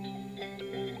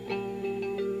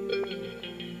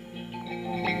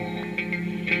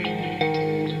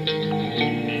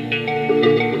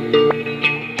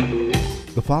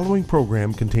following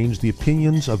program contains the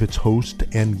opinions of its host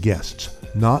and guests,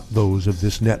 not those of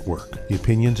this network. The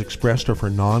opinions expressed are for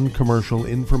non-commercial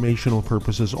informational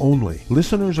purposes only.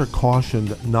 Listeners are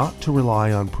cautioned not to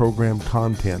rely on program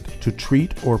content to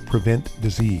treat or prevent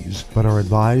disease, but are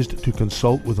advised to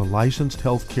consult with a licensed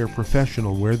healthcare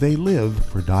professional where they live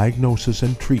for diagnosis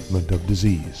and treatment of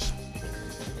disease.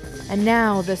 And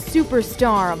now, the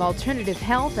superstar of alternative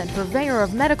health and purveyor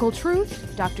of medical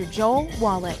truth, Dr. Joel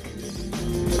Wallach.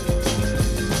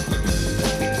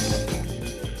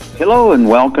 Hello and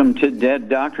welcome to Dead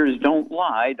Doctors Don't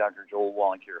Lie. Dr. Joel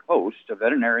Wallach, your host, a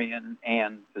veterinarian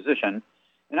and physician.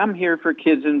 And I'm here for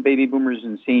kids and baby boomers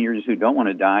and seniors who don't want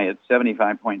to die at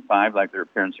 75.5 like their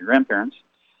parents and grandparents.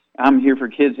 I'm here for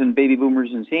kids and baby boomers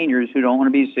and seniors who don't want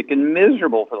to be sick and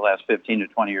miserable for the last 15 to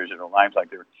 20 years of their lives like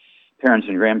their parents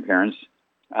and grandparents.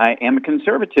 I am a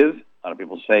conservative. A lot of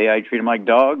people say I treat them like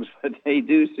dogs, but they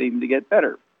do seem to get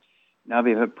better. Now, if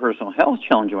you have a personal health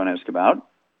challenge you want to ask about,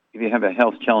 if you have a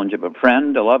health challenge of a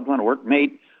friend, a loved one, a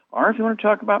workmate, or if you want to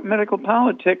talk about medical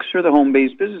politics or the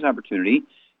home-based business opportunity,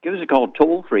 give us a call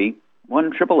toll-free,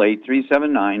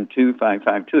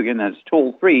 1-888-379-2552. Again, that's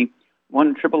toll-free,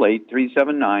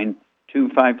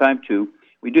 1-888-379-2552.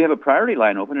 We do have a priority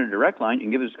line open, a direct line. You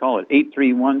can give us a call at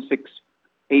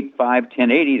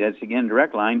 831-685-1080. That's, again,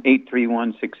 direct line,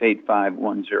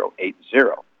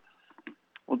 831-685-1080.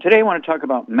 Well, today I want to talk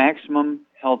about maximum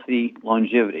healthy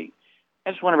longevity.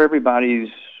 That's one of everybody's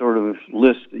sort of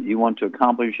list that you want to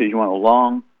accomplish is you want a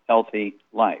long, healthy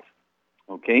life.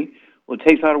 Okay? Well, it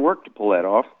takes a lot of work to pull that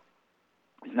off.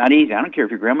 It's not easy. I don't care if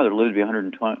your grandmother lived to be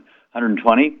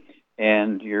 120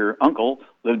 and your uncle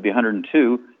lived to be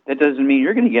 102. That doesn't mean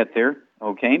you're going to get there,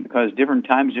 okay? Because different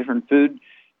times, different food,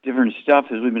 different stuff,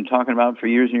 as we've been talking about for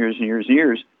years and years and years and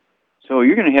years. So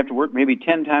you're going to have to work maybe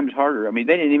 10 times harder. I mean,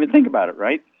 they didn't even think about it,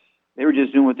 right? They were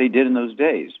just doing what they did in those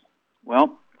days.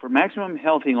 Well, for maximum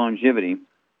healthy longevity,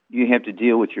 you have to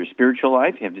deal with your spiritual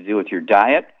life. You have to deal with your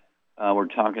diet. We're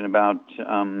talking about,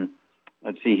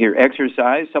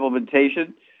 exercise,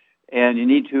 supplementation, and you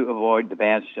need to avoid the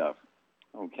bad stuff,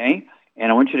 okay?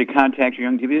 And I want you to contact your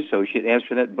Youngevity associate, ask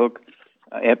for that book,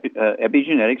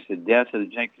 Epigenetics, The Death of the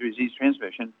Genetic Disease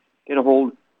Transmission. Get a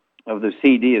hold of the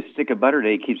CD, A Stick of Butter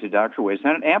Day Keeps the Doctor Away. It's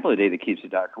not an apple a day that keeps the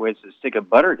doctor away. It's a stick of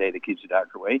butter day that keeps the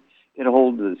doctor away. Get a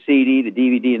hold of the CD, the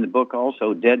DVD, and the book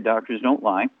also, Dead Doctors Don't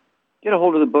Lie. Get a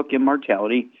hold of the book,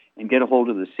 Immortality, and get a hold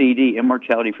of the CD,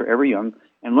 Immortality Forever Young,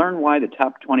 and learn why the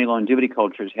top 20 longevity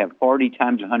cultures have 40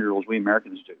 times 100-year-olds we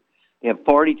Americans do. They have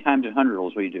 40 times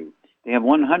 100-year-olds we do. They have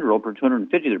 100-year-old per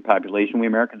 250 of their population. We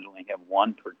Americans only have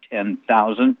 1 per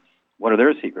 10,000. What are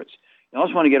their secrets? You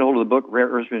also want to get a hold of the book, Rare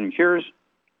Earths and Cures,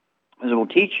 as it will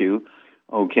teach you,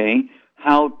 okay,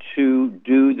 how to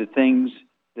do the things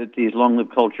that these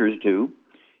long-lived cultures do.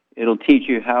 It'll teach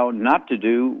you how not to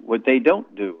do what they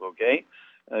don't do, okay?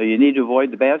 You need to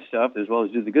avoid the bad stuff as well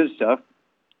as do the good stuff.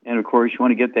 And, of course, you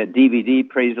want to get that DVD,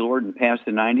 Praise the Lord and Pass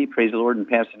the 90, Praise the Lord and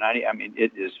Pass the 90. I mean,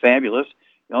 it is fabulous.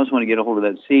 You also want to get a hold of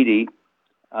that CD.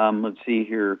 Let's see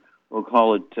here. We'll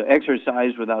call it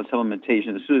Exercise Without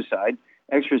Supplementation of Suicide.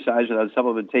 Exercise Without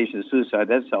Supplementation of Suicide,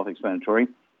 that's self-explanatory.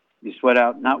 You sweat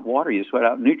out not water, you sweat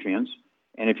out nutrients.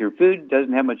 And if your food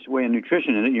doesn't have much way of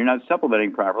nutrition in it, you're not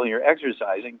supplementing properly, you're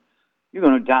exercising, you're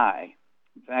going to die.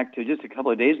 In fact, just a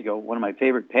couple of days ago, one of my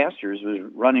favorite pastors was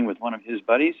running with one of his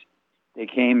buddies. They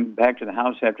came back to the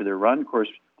house after their run. Of course,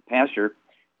 the pastor,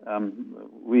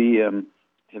 we have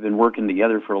been working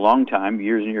together for a long time,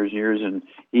 years and years and years, and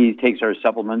he takes our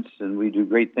supplements, and we do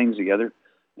great things together.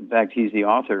 In fact, he's the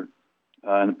author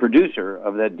and the producer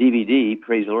of that DVD,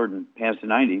 Praise the Lord and Pass the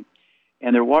 90.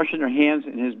 And they're washing their hands,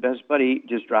 and his best buddy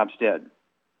just drops dead.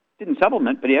 Didn't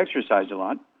supplement, but he exercised a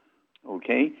lot,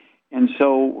 okay? And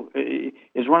so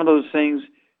it's one of those things,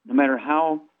 no matter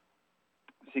how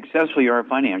successful you are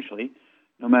financially,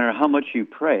 no matter how much you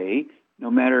pray,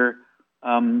 no matter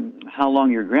how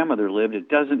long your grandmother lived, it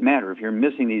doesn't matter. If you're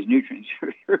missing these nutrients,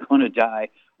 you're going to die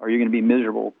or you're going to be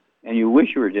miserable, and you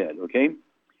wish you were dead, okay?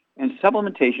 And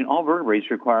supplementation, all vertebrates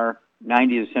require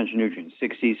 90 essential nutrients,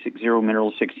 60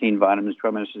 minerals, 16 vitamins,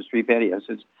 12 minerals, 3 fatty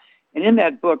acids. And in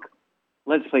that book,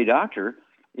 Let's Play Doctor,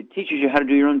 it teaches you how to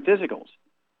do your own physicals,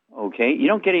 okay? You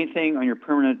don't get anything on your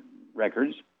permanent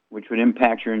records, which would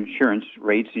impact your insurance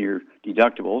rates and your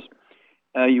deductibles.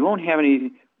 You won't have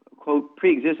any, quote,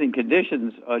 pre-existing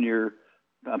conditions on your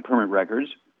permanent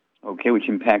records, okay, which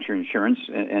impacts your insurance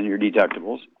and your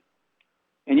deductibles.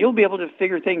 And you'll be able to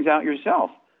figure things out yourself.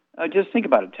 Just think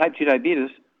about it. Type 2 diabetes,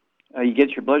 you get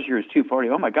your blood sugar is 240.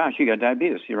 Oh, my gosh, you got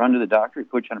diabetes. You run to the doctor, he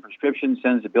puts you on a prescription,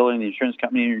 sends the bill in the insurance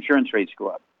company, and your insurance rates go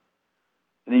up.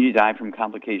 And then you die from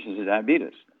complications of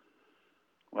diabetes.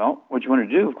 Well, what you want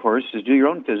to do, of course, is do your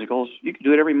own physicals. You can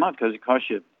do it every month because it costs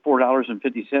you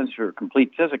 $4.50 for a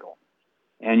complete physical.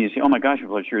 And you say, oh, my gosh, your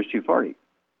blood sugar is 240.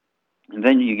 And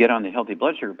then you get on the healthy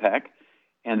blood sugar pack,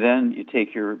 and then you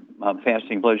take your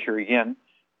fasting blood sugar again,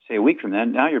 say a week from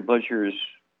then. Now your blood sugar is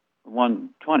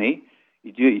 120.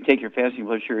 You take your fasting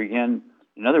blood sugar again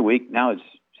another week. Now it's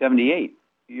 78.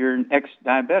 You're an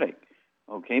ex-diabetic,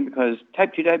 okay, because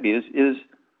type 2 diabetes is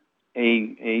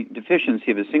a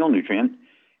deficiency of a single nutrient,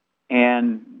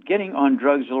 and getting on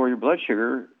drugs to lower your blood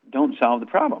sugar don't solve the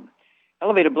problem.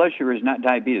 Elevated blood sugar is not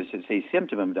diabetes. It's a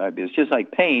symptom of diabetes. Just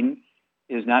like pain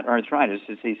is not arthritis.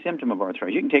 It's a symptom of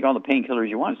arthritis. You can take all the painkillers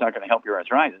you want. It's not going to help your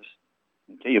arthritis.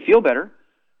 Okay, you feel better,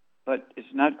 but it's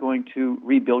not going to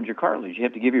rebuild your cartilage. You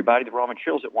have to give your body the raw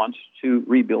materials it wants to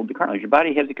rebuild the cartilage. Your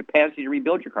body has the capacity to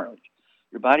rebuild your cartilage.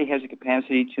 Your body has the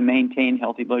capacity to maintain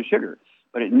healthy blood sugar,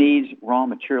 but it needs raw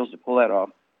materials to pull that off.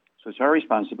 So it's our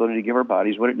responsibility to give our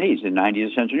bodies what it needs, the 90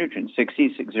 essential nutrients,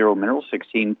 60 minerals,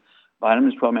 16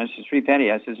 vitamins, 12 acids, 3 fatty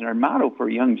acids. And our motto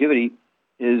for longevity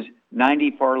is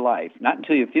 90 for life. Not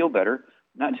until you feel better,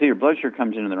 not until your blood sugar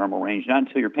comes into the normal range, not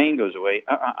until your pain goes away.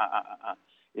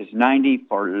 It's 90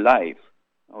 for life,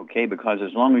 okay? Because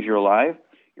as long as you're alive,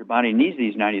 your body needs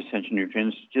these 90 essential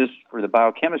nutrients just for the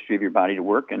biochemistry of your body to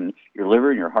work, and your liver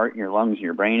and your heart and your lungs and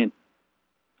your brain and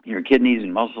your kidneys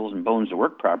and muscles and bones to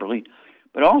work properly.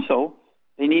 But also,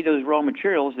 they need those raw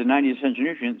materials, the 90 essential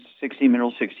nutrients, 16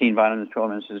 minerals, 16 vitamins,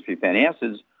 12 acids, 3 fatty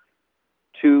acids,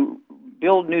 to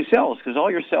build new cells, because all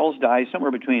your cells die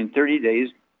somewhere between 30 days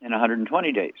and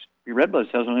 120 days. Your red blood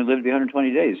cells only live to be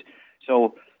 120 days.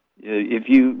 So if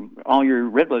all your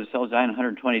red blood cells die in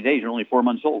 120 days, you're only 4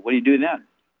 months old. What do you do then?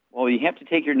 Well, you have to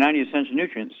take your 90 essential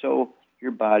nutrients so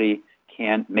your body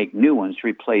can make new ones to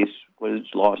replace what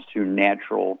is lost through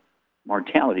natural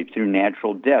mortality, through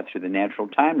natural death, through the natural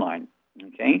timeline,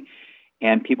 okay?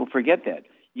 And people forget that.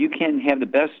 You can have the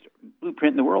best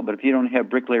blueprint in the world, but if you don't have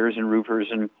bricklayers and roofers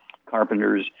and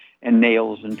carpenters and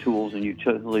nails and tools and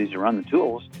utilities to run the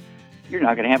tools, you're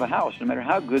not going to have a house, no matter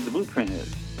how good the blueprint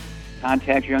is.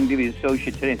 Contact your longevity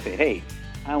associate today and say, hey,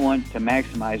 I want to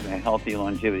maximize my healthy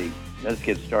longevity. Let's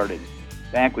get started.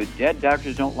 Back with Dead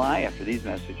Doctors Don't Lie after these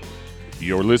messages.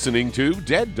 You're listening to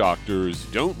Dead Doctors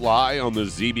Don't Lie on the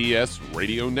ZBS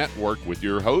Radio Network with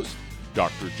your host,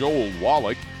 Dr. Joel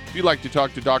Wallach. If you'd like to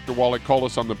talk to Dr. Wallach, call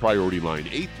us on the priority line,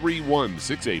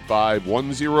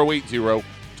 831-685-1080,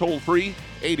 toll free,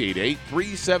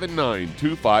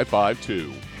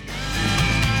 888-379-2552.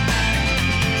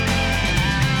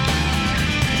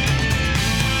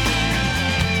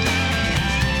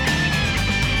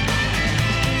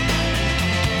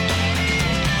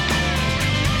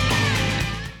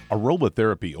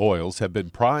 Aromatherapy oils have been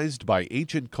prized by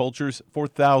ancient cultures for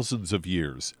thousands of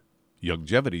years.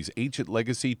 Longevity's ancient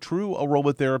legacy, True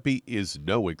Aromatherapy, is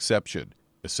no exception.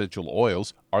 Essential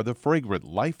oils are the fragrant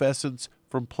life essence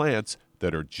from plants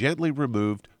that are gently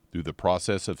removed through the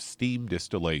process of steam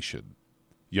distillation.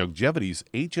 Longevity's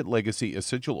ancient legacy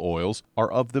essential oils are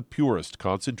of the purest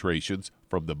concentrations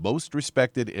from the most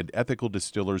respected and ethical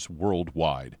distillers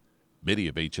worldwide. Many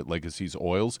of Ancient Legacy's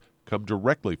oils come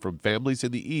directly from families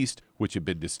in the East which have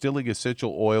been distilling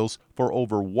essential oils for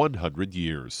over 100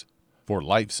 years. For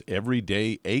life's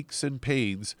everyday aches and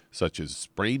pains, such as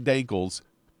sprained ankles,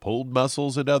 pulled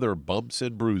muscles, and other bumps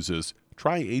and bruises,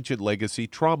 try Ancient Legacy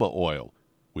Trauma Oil,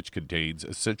 which contains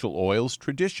essential oils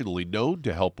traditionally known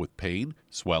to help with pain,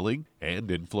 swelling,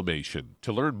 and inflammation.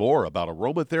 To learn more about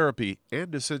aromatherapy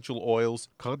and essential oils,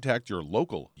 contact your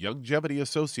local Longevity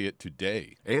associate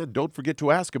today. And don't forget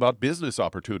to ask about business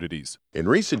opportunities. In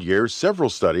recent years, several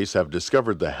studies have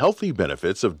discovered the healthy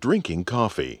benefits of drinking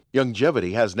coffee.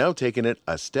 Longevity has now taken it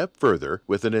a step further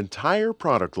with an entire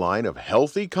product line of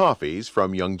healthy coffees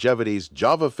from Longevity's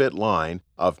JavaFit line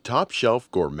of top-shelf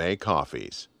gourmet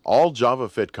coffees. All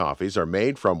JavaFit coffees are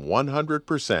made from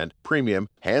 100% premium,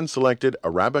 hand-selected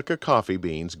Arabica coffee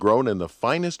beans grown in the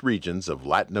finest regions of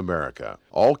Latin America,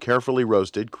 all carefully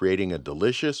roasted, creating a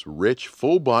delicious, rich,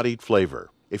 full-bodied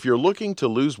flavor. If you're looking to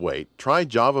lose weight, try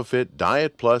JavaFit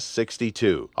Diet Plus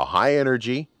 62, a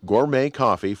high-energy, gourmet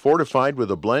coffee fortified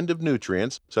with a blend of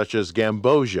nutrients such as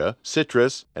gambosia,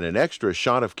 citrus, and an extra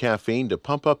shot of caffeine to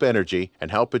pump up energy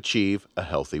and help achieve a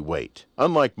healthy weight.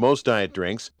 Unlike most diet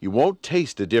drinks, you won't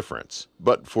taste a difference.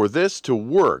 But for this to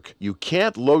work, you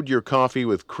can't load your coffee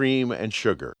with cream and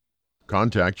sugar.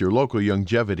 Contact your local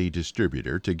Longevity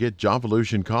distributor to get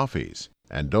Javalution coffees.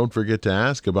 And don't forget to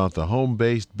ask about the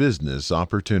home-based business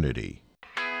opportunity.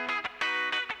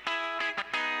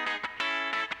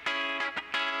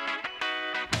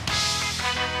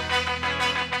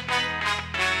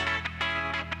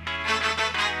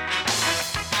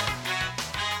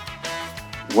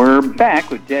 We're back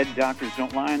with Dead Doctors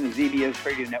Don't Lie on the ZBS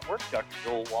Radio Network. Dr.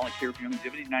 Joel Wallach here from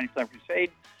Youngevity 95 Crusade.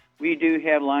 We do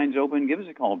have lines open. Give us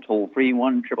a call, toll-free,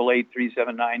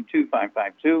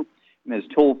 1-888-379-2552. That's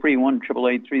toll-free,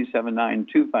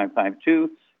 1-888-379-2552.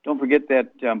 Don't forget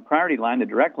that priority line, the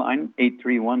direct line,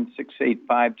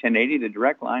 831-685-1080. The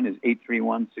direct line is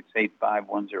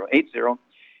 831-685-1080. And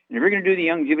if you're going to do the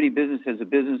Youngevity business as a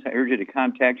business, I urge you to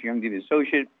contact your Youngevity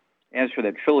associate. Ask for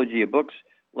that trilogy of books,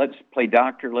 Let's Play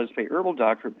Doctor, Let's Play Herbal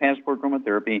Doctor, Passport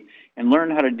Aromatherapy, and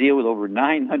learn how to deal with over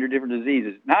 900 different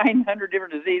diseases. 900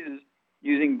 different diseases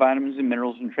using vitamins and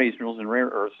minerals and trace minerals and rare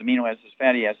earths, amino acids,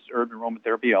 fatty acids, herbs, and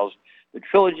aromatherapy oils. The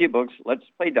trilogy of books, Let's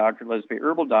Play Doctor, Let's Play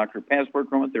Herbal Doctor, Passport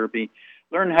Aromatherapy.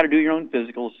 Learn how to do your own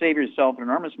physical. Save yourself an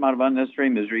enormous amount of unnecessary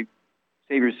misery.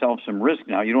 Save yourself some risk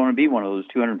now. You don't want to be one of those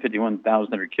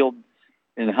 251,000 that are killed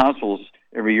in the hospitals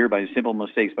every year by simple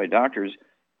mistakes by doctors.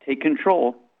 Take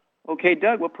control. Okay,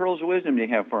 Doug, what pearls of wisdom do you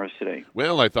have for us today?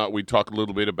 Well, I thought we'd talk a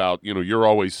little bit about, you're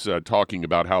always talking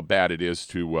about how bad it is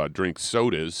to drink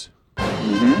sodas.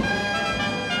 Mm-hmm.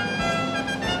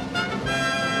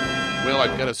 Well,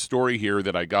 I've got a story here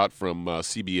that I got from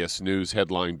CBS News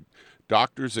headline,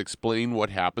 Doctors Explain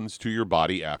What Happens to Your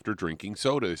Body After Drinking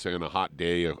Soda. They say on a hot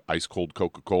day, of ice-cold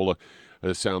Coca-Cola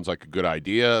sounds like a good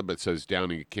idea, but says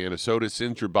downing a can of soda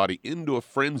sends your body into a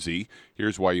frenzy.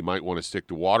 Here's why you might want to stick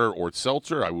to water or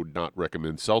seltzer. I would not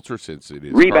recommend seltzer since it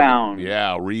is Rebound.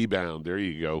 Rebound. There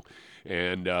you go.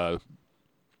 And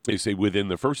they say within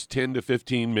the first 10 to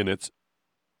 15 minutes,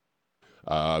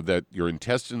 that your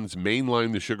intestines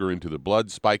mainline the sugar into the blood,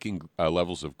 spiking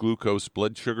levels of glucose,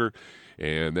 blood sugar,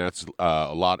 and that's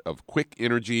a lot of quick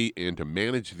energy. And to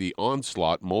manage the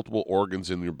onslaught, multiple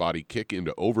organs in your body kick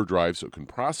into overdrive so it can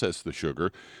process the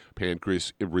sugar.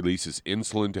 Pancreas releases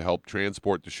insulin to help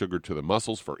transport the sugar to the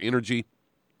muscles for energy.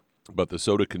 But the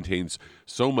soda contains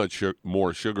so much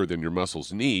more sugar than your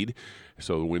muscles need.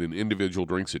 So when an individual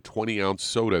drinks a 20-ounce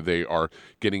soda, they are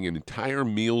getting an entire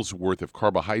meal's worth of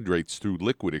carbohydrates through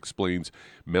liquid, explains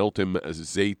Meltem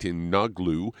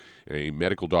Zeytinoglu, a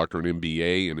medical doctor, an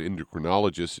MBA, an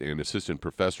endocrinologist, and assistant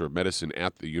professor of medicine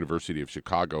at the University of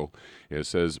Chicago. And it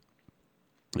says,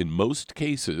 in most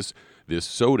cases, this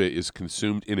soda is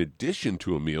consumed in addition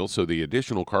to a meal, so the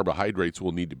additional carbohydrates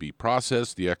will need to be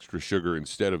processed. The extra sugar,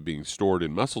 instead of being stored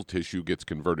in muscle tissue, gets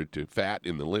converted to fat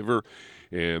in the liver,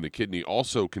 and the kidney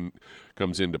also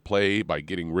comes into play by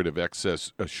getting rid of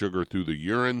excess sugar through the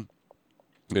urine.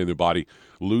 And the body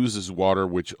loses water,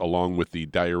 which, along with the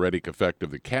diuretic effect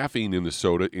of the caffeine in the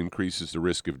soda, increases the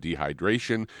risk of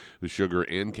dehydration. The sugar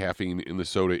and caffeine in the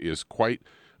soda is quite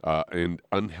an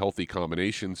unhealthy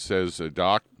combination, says a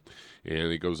doc.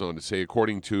 And it goes on to say,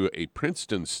 according to a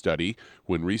Princeton study,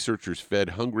 when researchers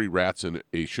fed hungry rats in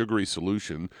a sugary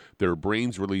solution, their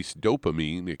brains released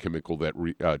dopamine, a chemical that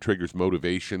triggers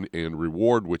motivation and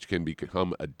reward, which can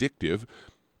become addictive.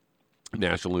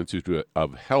 National Institute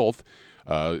of Health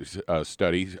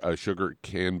study, sugar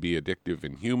can be addictive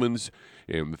in humans,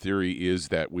 and the theory is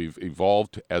that we've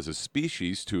evolved as a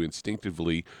species to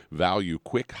instinctively value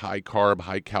quick, high-carb,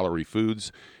 high-calorie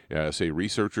foods, say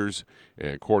researchers.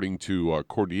 According to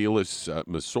Cordelis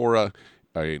Masora,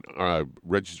 a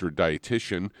registered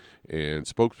dietitian and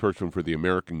spokesperson for the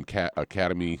American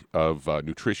Academy of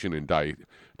Nutrition and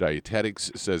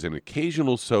Dietetics, says an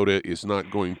occasional soda is not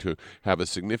going to have a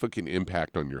significant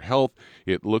impact on your health.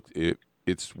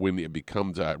 It's when it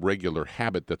becomes a regular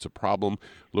habit that's a problem.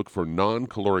 Look for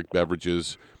non-caloric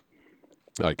beverages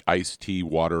like iced tea,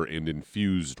 water, and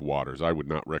infused waters. I would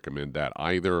not recommend that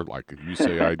either. Like you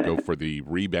say, I'd go for the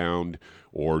Rebound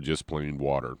or just plain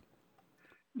water.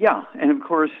 Yeah, and of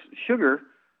course, sugar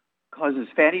causes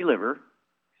fatty liver.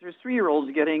 There's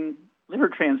 3-year-olds getting liver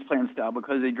transplants now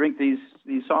because they drink these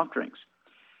soft drinks.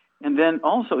 And then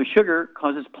also, sugar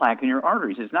causes plaque in your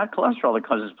arteries. It's not cholesterol that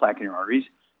causes plaque in your arteries.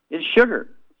 It's sugar.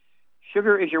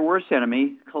 Sugar is your worst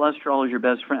enemy. Cholesterol is your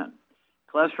best friend.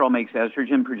 Cholesterol makes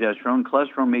estrogen, progesterone.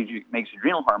 Cholesterol makes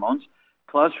adrenal hormones.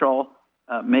 Cholesterol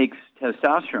makes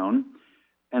testosterone.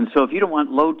 And so if you don't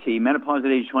want low T, menopause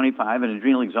at age 25, and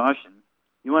adrenal exhaustion,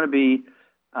 you want to be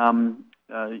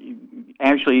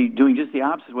actually doing just the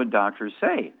opposite of what doctors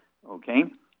say, okay?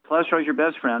 Cholesterol is your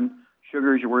best friend.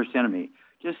 Sugar is your worst enemy.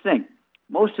 Just think,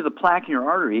 most of the plaque in your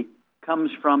artery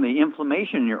comes from the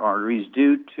inflammation in your arteries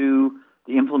due to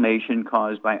the inflammation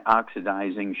caused by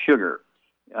oxidizing sugar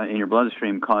in your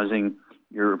bloodstream, causing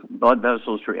your blood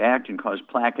vessels to react and cause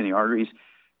plaque in the arteries.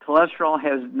 Cholesterol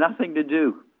has nothing to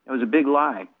do. That was a big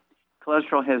lie.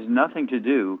 Cholesterol has nothing to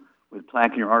do with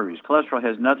plaque in your arteries. Cholesterol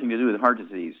has nothing to do with heart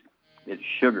disease. It's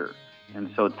sugar. And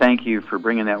so thank you for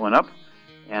bringing that one up.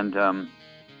 And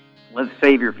Let's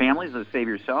save your families. Let's save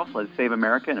yourself. Let's save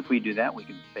America. And if we do that, we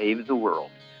can save the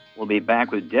world. We'll be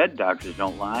back with Dead Doctors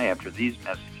Don't Lie after these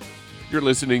messages. You're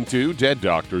listening to Dead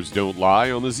Doctors Don't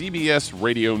Lie on the ZBS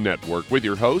Radio Network with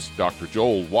your host, Dr.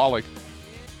 Joel Wallach.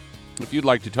 If you'd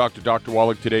like to talk to Dr.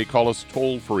 Wallach today, call us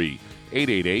toll-free,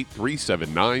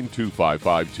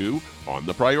 888-379-2552, on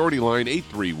the priority line,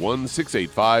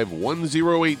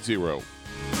 831-685-1080.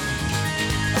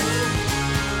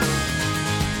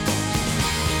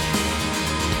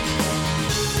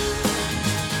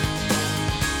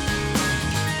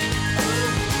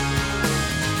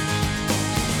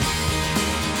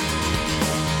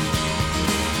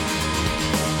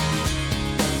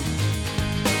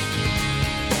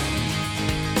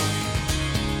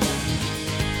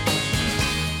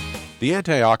 The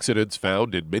antioxidants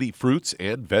found in many fruits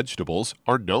and vegetables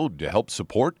are known to help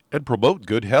support and promote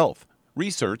good health.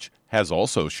 Research has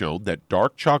also shown that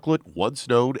dark chocolate, once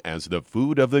known as the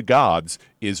food of the gods,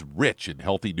 is rich in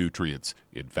healthy nutrients.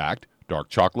 In fact, dark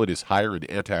chocolate is higher in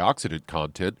antioxidant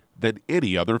content than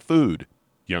any other food.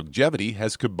 Youngevity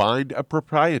has combined a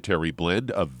proprietary blend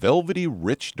of velvety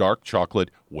rich dark chocolate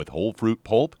with whole fruit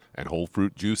pulp and whole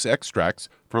fruit juice extracts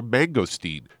from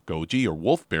mangosteen, goji or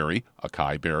wolfberry,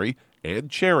 acai berry,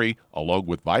 and cherry, along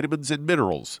with vitamins and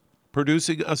minerals,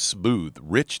 producing a smooth,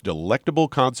 rich, delectable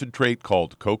concentrate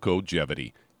called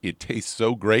Cocogevity. It tastes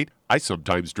so great, I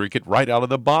sometimes drink it right out of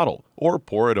the bottle or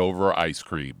pour it over ice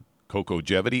cream.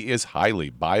 Cocogevity is highly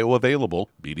bioavailable,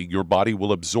 meaning your body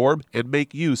will absorb and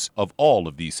make use of all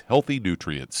of these healthy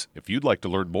nutrients. If you'd like to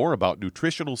learn more about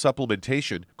nutritional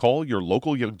supplementation, call your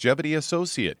local Youngevity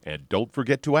associate, and don't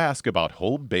forget to ask about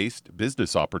home-based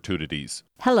business opportunities.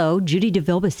 Hello, Judy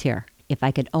DeVilbus here. If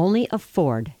I could only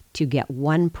afford to get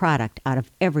one product out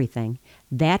of everything,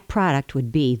 that product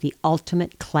would be the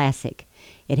Ultimate Classic.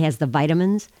 It has the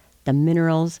vitamins, the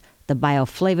minerals, the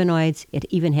bioflavonoids. It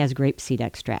even has grapeseed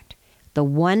extract. The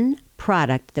one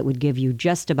product that would give you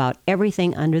just about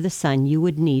everything under the sun you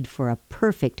would need for a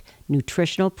perfect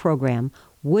nutritional program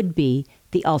would be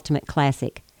the Ultimate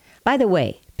Classic. By the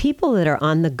way, people that are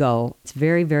on the go, it's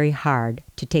very, very hard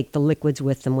to take the liquids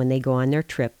with them when they go on their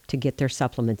trip to get their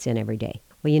supplements in every day.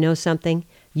 Well, you know something?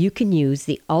 You can use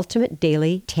the Ultimate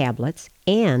Daily tablets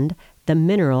and the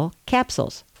mineral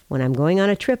capsules. When I'm going on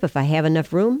a trip, if I have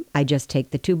enough room, I just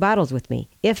take the 2 bottles with me.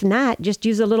 If not, just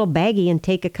use a little baggie and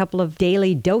take a couple of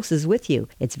daily doses with you.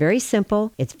 It's very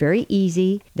simple. It's very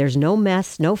easy. There's no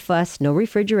mess, no fuss, no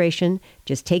refrigeration.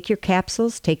 Just take your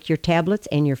capsules, take your tablets,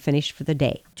 and you're finished for the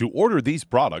day. To order these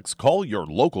products, call your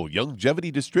local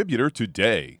Youngevity distributor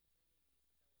today.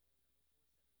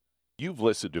 You've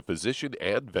listened to physician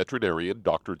and veterinarian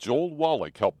Dr. Joel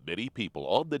Wallach help many people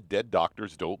on the Dead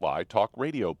Doctors Don't Lie talk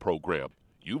radio program.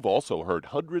 You've also heard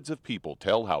hundreds of people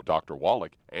tell how Dr.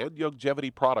 Wallach and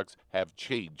Youngevity products have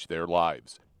changed their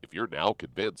lives. If you're now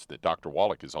convinced that Dr.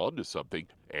 Wallach is onto something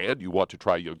and you want to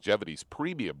try Youngevity's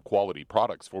premium quality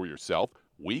products for yourself,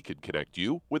 we can connect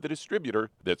you with a distributor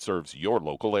that serves your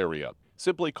local area.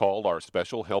 Simply call our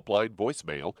special helpline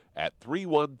voicemail at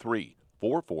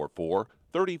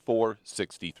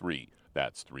 313-444-3463.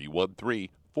 That's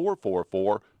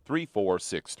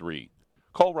 313-444-3463.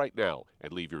 Call right now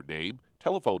and leave your name,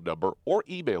 telephone number, or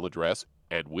email address,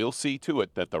 and we'll see to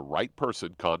it that the right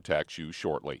person contacts you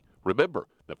shortly. Remember,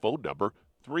 the phone number,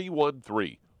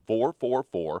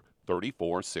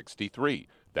 313-444-3463.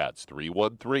 That's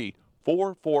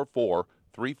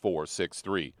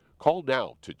 313-444-3463. Call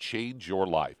now to change your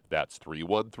life. That's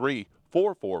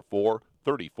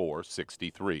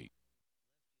 313-444-3463.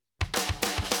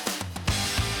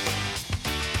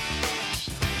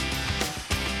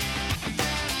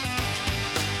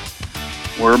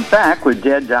 We're back with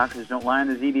Dead Doctors Don't Lie on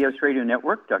the ZBS Radio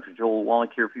Network. Dr. Joel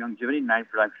Wallach here for Youngevity, Night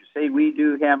for Life Crusade. We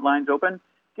do have lines open.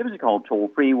 Give us a call,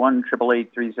 toll-free,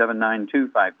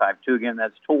 1-888-379-2552. Again,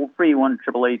 that's toll-free,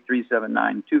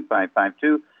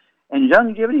 1-888-379-2552. And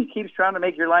Youngevity keeps trying to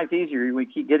make your life easier. We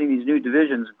keep getting these new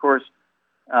divisions, of course,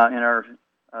 in our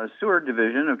sewer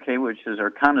division, okay, which is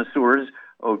our connoisseurs,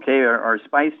 okay, our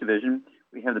spice division.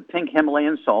 We have the pink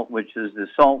Himalayan salt, which is the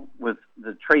salt with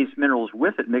the trace minerals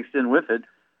with it, mixed in with it.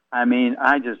 I mean,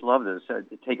 I just love this.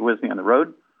 Take it with me on the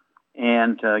road,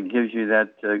 and gives you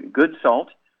that good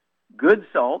salt. Good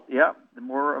salt, yeah. The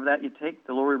more of that you take,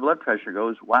 the lower your blood pressure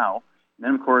goes. Wow. And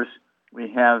then, of course, we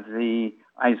have the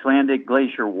Icelandic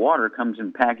glacier water. Comes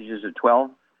in packages of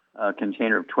 12,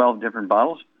 container of 12 different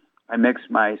bottles. I mix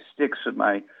my sticks with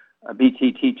my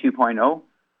BTT 2.0,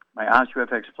 my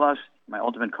OsteoFX Plus, my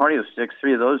Ultimate Cardio Sticks,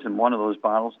 3 of those in one of those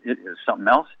bottles. It is something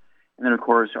else. And then, of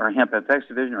course, our Hemp FX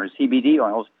division, our CBD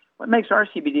oils. What makes our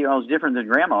CBD oils different than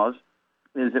grandma's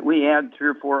is that we add 3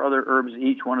 or 4 other herbs,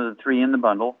 each one of the 3 in the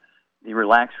bundle. The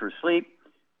Relax for sleep,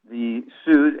 the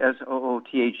Soothe,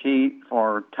 S-O-O-T-H-E,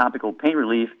 for topical pain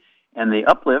relief, and the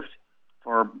Uplift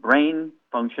for brain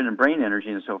function and brain energy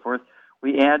and so forth.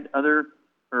 We add other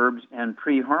herbs and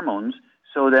pre-hormones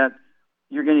so that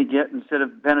you're going to get, instead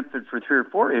of benefit for 3 or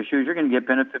 4 issues, you're going to get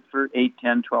benefit for 8,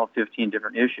 10, 12, 15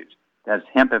 different issues. That's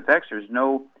Hemp FX. There's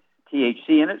no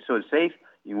THC in it, so it's safe.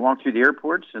 You can walk through the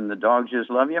airports and the dogs just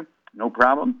love you. No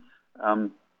problem.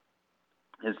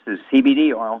 It's the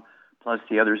CBD oil plus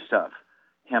the other stuff,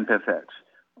 Hemp FX.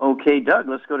 Okay, Doug,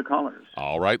 let's go to callers.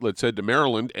 All right, let's head to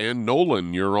Maryland. And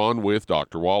Nolan, you're on with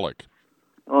Dr. Wallach.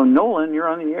 Oh, Nolan, you're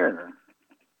on the air.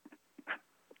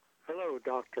 Hello,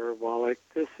 Dr. Wallach.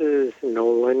 This is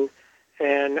Nolan,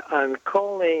 and I'm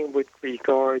calling with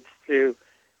regards to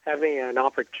having an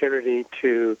opportunity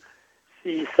to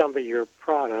see some of your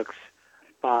products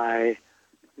by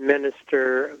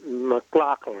Minister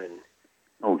McLaughlin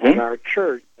at our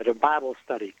church at a Bible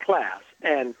study class.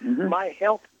 And my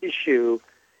health issue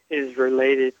is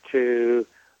related to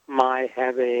my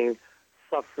having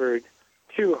suffered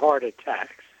 2 heart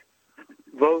attacks,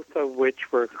 both of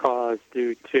which were caused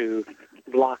due to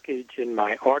blockage in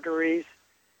my arteries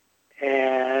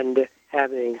and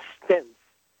having stents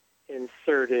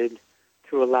inserted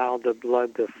to allow the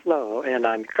blood to flow. And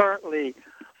I'm currently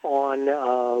on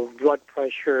blood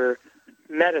pressure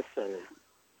medicine,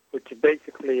 which is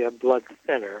basically a blood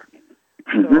thinner.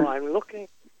 So I'm looking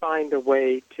to find a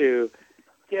way to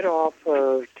get off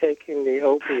of taking the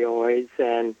opioids,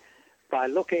 and by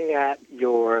looking at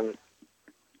your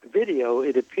video,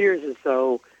 it appears as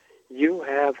though you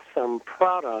have some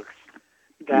products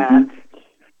that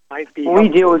might be... Well, we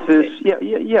deal with this,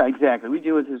 yeah, exactly. We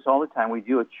deal with this all the time. We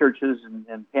deal with churches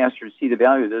and pastors see the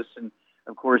value of this, and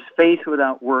of course, faith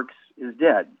without works is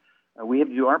dead. We have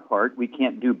to do our part. We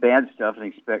can't do bad stuff and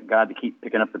expect God to keep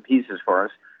picking up the pieces for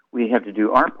us. We have to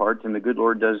do our part, and the good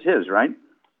Lord does His, right?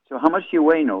 So how much do you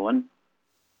weigh, Nolan?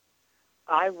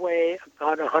 I weigh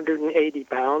about 180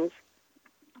 pounds.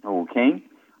 Okay.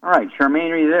 All right. Charmaine,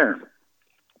 are you there?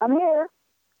 I'm here.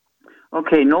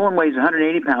 Okay. Nolan weighs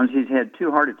 180 pounds. He's had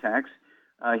 2 heart attacks.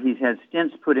 He's had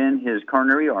stents put in his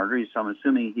coronary arteries, so I'm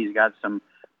assuming he's got some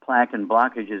plaque and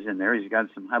blockages in there. He's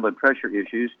got some high blood pressure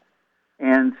issues.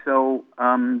 And so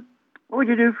what would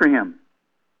you do for him?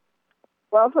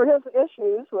 Well, for his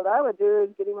issues, what I would do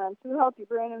is get him on 2 healthy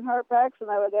brain and heart packs,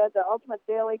 and I would add the Ultimate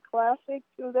Daily Classic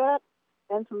to that,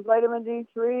 and some vitamin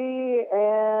D3,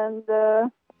 and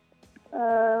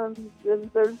there's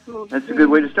That's a good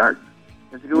way to start.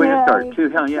 That's a good way to start. 2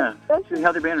 healthy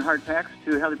brain and heart packs.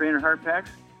 2 healthy brain and heart packs.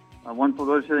 1 full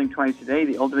dose of everything twice a day.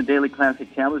 The Ultimate Daily Classic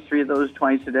tablets, 3 of those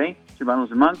twice a day. 2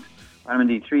 bundles a month. Vitamin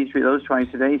D3, 3 of those twice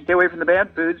a day. Stay away from the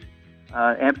bad foods.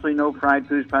 Absolutely no fried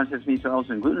foods, processed meats, oils,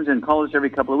 and glutens. And call us every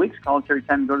couple of weeks. Call us every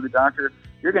time you go to the doctor.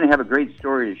 You're going to have a great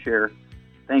story to share.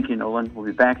 Thank you, Nolan. We'll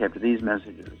be back after these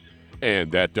messages.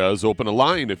 And that does open a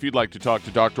line. If you'd like to talk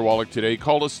to Dr. Wallach today,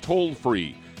 call us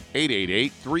toll-free,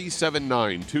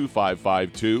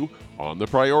 888-379-2552. On the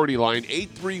priority line,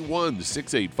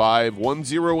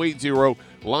 831-685-1080.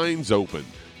 Lines open.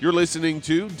 You're listening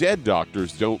to Dead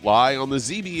Doctors Don't Lie on the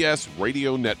ZBS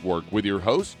Radio Network with your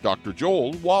host, Dr.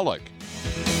 Joel Wallach.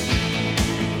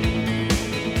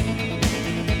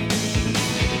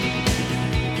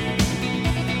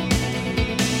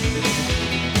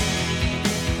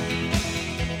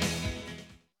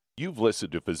 You've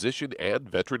listened to physician and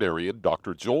veterinarian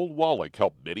Dr. Joel Wallach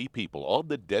help many people on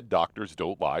the Dead Doctors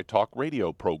Don't Lie talk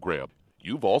radio program.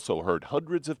 You've also heard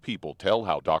hundreds of people tell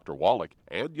how Dr. Wallach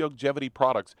and Youngevity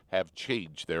products have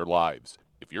changed their lives.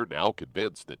 If you're now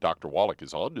convinced that Dr. Wallach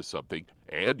is onto something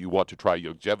and you want to try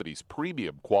Youngevity's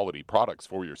premium quality products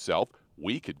for yourself,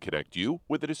 we can connect you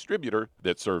with a distributor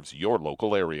that serves your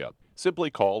local area. Simply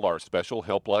call our special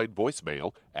helpline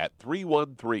voicemail at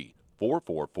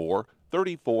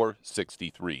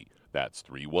 313-444-3463. That's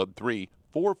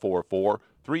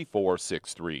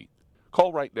 313-444-3463.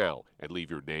 Call right now and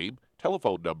leave your name,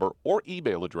 telephone number, or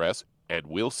email address, and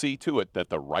we'll see to it that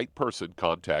the right person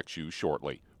contacts you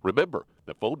shortly. Remember,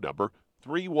 the phone number,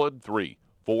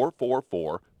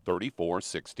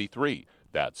 313-444-3463.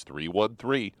 That's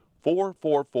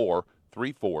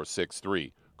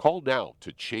 313-444-3463. Call now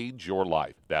to change your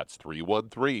life. That's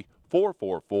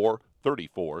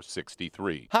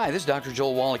 313-444-3463. Hi, this is Dr.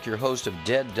 Joel Wallach, your host of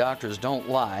Dead Doctors Don't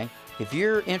Lie. If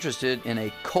you're interested in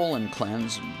a colon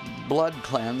cleanse, blood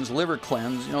cleanse, liver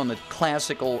cleanse, in the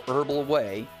classical herbal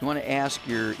way, you want to ask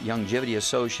your Youngevity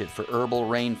associate for Herbal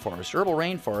Rainforest. Herbal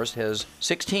Rainforest has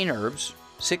 16 herbs,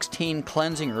 16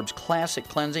 cleansing herbs, classic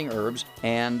cleansing herbs,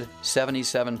 and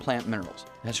 77 plant minerals.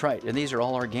 That's right, and these are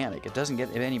all organic. It doesn't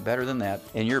get any better than that.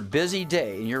 In your busy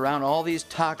day, and you're around all these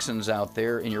toxins out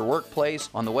there, in your workplace,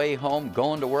 on the way home,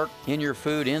 going to work, in your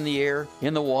food, in the air,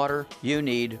 in the water, you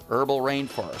need Herbal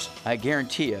Rainforest. I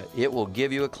guarantee you, it will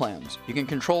give you a cleanse. You can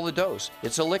control the dose.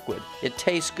 It's a liquid. It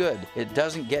tastes good. It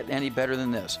doesn't get any better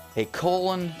than this. A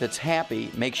colon that's happy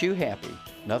makes you happy.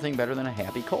 Nothing better than a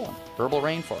happy colon. Herbal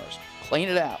Rainforest. Clean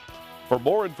it out. For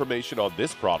more information on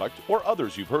this product or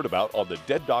others you've heard about on the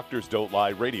Dead Doctors Don't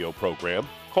Lie radio program,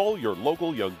 call your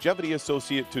local Youngevity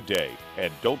associate today.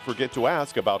 And don't forget to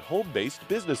ask about home-based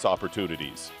business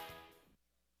opportunities.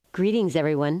 Greetings,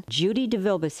 everyone. Judy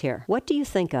DeVilbus here. What do you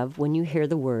think of when you hear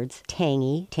the words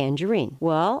tangy tangerine?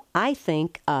 Well, I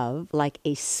think of like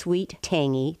a sweet,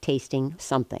 tangy tasting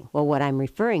something. Well, what I'm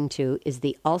referring to is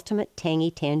the Ultimate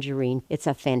Tangy Tangerine. It's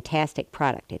a fantastic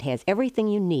product. It has everything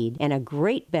you need, and a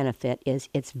great benefit is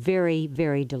it's very,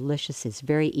 very delicious. It's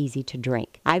very easy to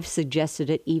drink. I've suggested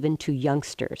it even to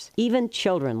youngsters. Even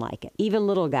children like it. Even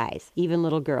little guys. Even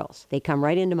little girls. They come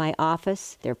right into my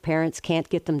office. Their parents can't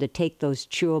get them to take those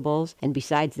chewables, and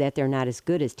besides that, they're not as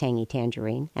good as Tangy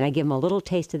Tangerine. And I give them a little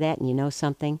taste of that, and you know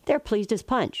something? They're pleased as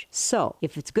punch. So,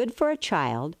 if it's good for a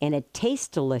child and it tastes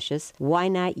delicious, why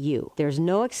not you? There's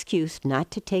no excuse not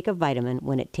to take a vitamin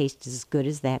when it tastes as good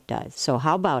as that does. So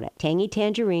how about it? Tangy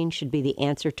Tangerine should be the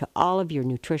answer to all of your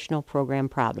nutritional program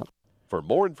problems. For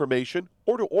more information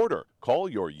or to order, call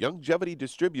your Youngevity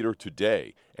distributor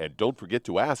today. And don't forget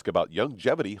to ask about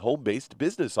Youngevity home-based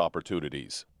business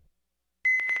opportunities.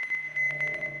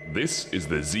 This is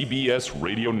the ZBS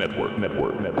Radio Network.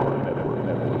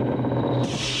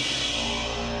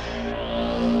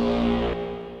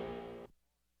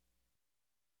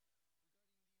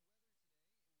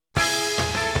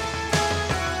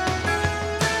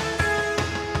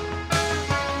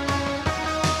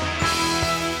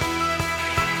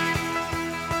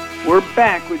 We're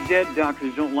back with Dead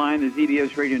Doctors Don't Lie on the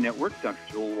ZBS Radio Network. Dr.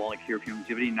 Joel Wallach here from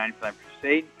Youngevity, 95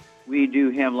 Crusade. We do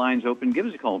have lines open. Give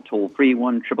us a call, toll-free,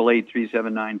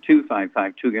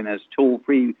 1-888-379-2552. Again, that's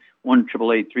toll-free,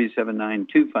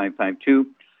 1-888-379-2552.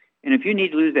 And if you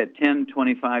need to lose that 10,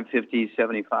 25, 50,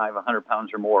 75, 100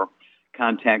 pounds or more,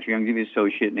 contact your Youngevity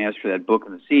associate and ask for that book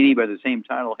and the CD by the same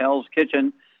title, Hell's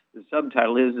Kitchen. The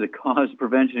subtitle is The Cause,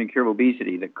 Prevention, and Cure of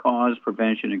Obesity. The Cause,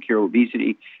 Prevention, and Cure of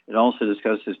Obesity. It also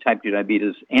discusses type 2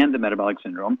 diabetes and the metabolic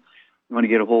syndrome. You want to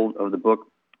get a hold of the book,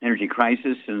 Energy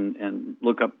Crisis, and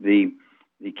look up the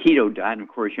keto diet. And, of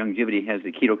course, Youngevity has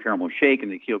the Keto Caramel Shake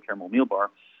and the Keto Caramel Meal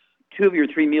Bar. 2 of your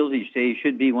 3 meals each day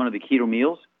should be one of the keto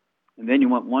meals. And then you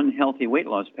want 1 healthy weight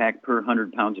loss pack per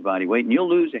 100 pounds of body weight. And you'll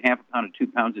lose a half a pound to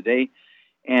 2 pounds a day.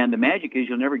 And the magic is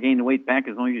you'll never gain the weight back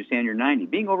as long as you stay on your 90.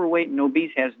 Being overweight and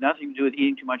obese has nothing to do with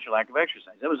eating too much or lack of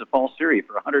exercise. That was a false theory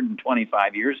for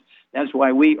 125 years. That's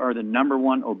why we are the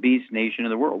 #1 obese nation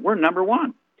in the world. We're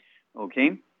 #1.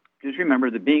 Okay? Just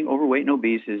remember that being overweight and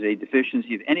obese is a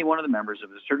deficiency of any one of the members of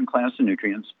a certain class of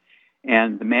nutrients.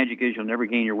 And the magic is you'll never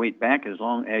gain your weight back as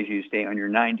long as you stay on your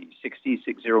 90. 60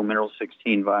 minerals,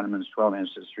 16 vitamins, 12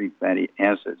 acids, 3 fatty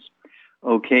acids.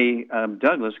 Okay,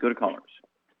 Doug, let's go to callers.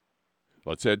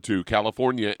 Let's head to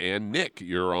California. And Nick,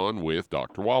 you're on with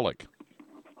Dr. Wallach.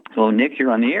 So, Nick,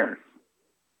 you're on the air.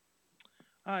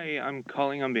 Hi, I'm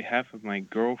calling on behalf of my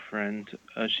girlfriend.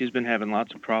 She's been having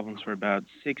lots of problems for about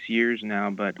 6 years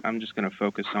now, but I'm just going to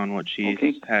focus on what she's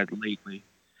had lately.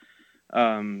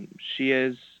 She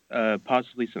has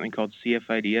possibly something called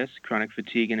CFIDS, chronic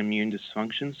fatigue and immune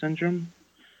dysfunction syndrome,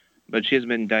 but she hasn't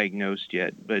been diagnosed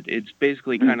yet. But it's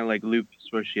basically kind of like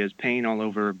lupus, where she has pain all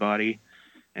over her body,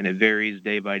 and it varies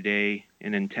day by day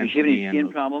in intensity. Does she have any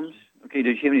skin problems? Okay,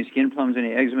 does she have any skin problems,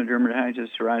 any eczema, dermatitis,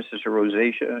 psoriasis, or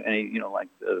rosacea, any, like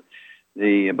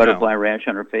the butterfly rash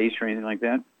on her face or anything like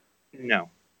that? No.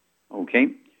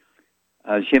 Okay.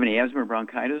 Does she have any asthma or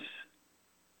bronchitis?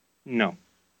 No.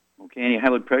 Okay, any high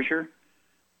blood pressure?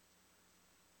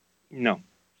 No.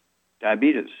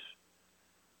 Diabetes?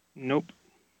 Nope.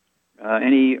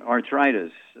 Any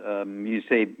arthritis? You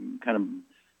say kind of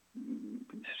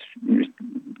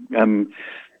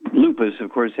lupus,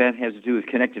 of course, that has to do with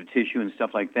connective tissue and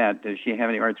stuff like that. Does she have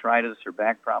any arthritis or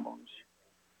back problems?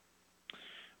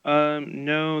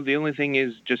 No, the only thing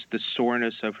is just the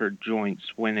soreness of her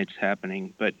joints when it's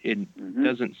happening, but it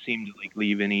doesn't seem to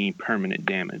leave any permanent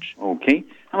damage. Okay.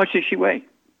 How much does she weigh?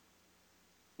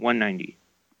 190.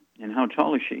 And how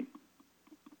tall is she?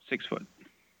 6 foot.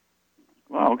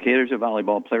 Well, okay, there's a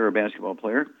volleyball player or a basketball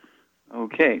player.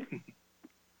 Okay.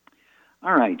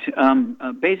 All right.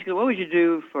 Basically, what would you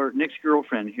do for Nick's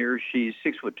girlfriend here? She's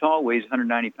 6 foot tall, weighs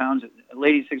 190 pounds. A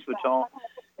lady 6 foot tall.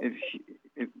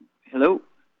 If Hello?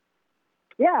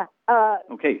 Yeah.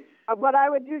 Okay. What I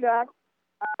would do, Doc,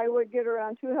 I would get her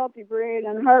on 2 Healthy Brain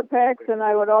and Heart Packs, and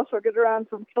I would also get her on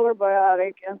some Killer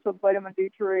Biotic and some vitamin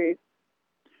D3.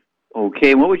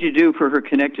 Okay. What would you do for her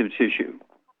connective tissue?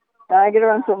 I get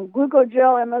her on some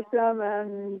Glucogel, MSM,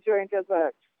 and Joint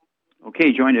FX.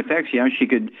 Okay, Joint FX, yeah. She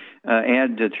could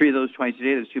add 3 of those twice a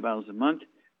day. That's 2 bottles a month.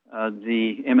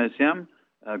 The MSM,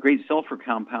 great sulfur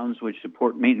compounds which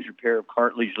support maintenance repair of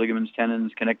cartilage, ligaments,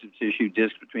 tendons, connective tissue,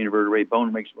 discs between a vertebrae,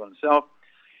 bone makes bone itself.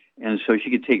 And so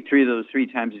she could take 3 of those 3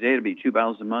 times a day. It'd be 2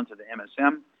 bottles a month of the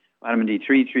MSM. Vitamin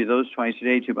D3, 3 of those twice a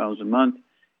day, 2 bottles a month.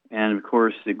 And, of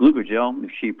course, the glucogel,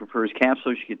 if she prefers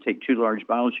capsules, she could take 2 large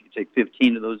bottles. She could take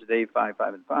 15 of those a day, 5,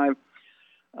 5, and 5.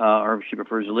 Or if she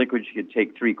prefers a liquid, she could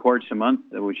take 3 quarts a month,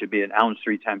 which would be an ounce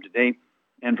 3 times a day.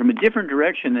 And from a different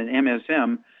direction than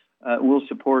MSM, will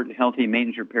support healthy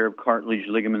maintenance repair of cartilage,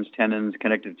 ligaments, tendons,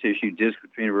 connective tissue, disc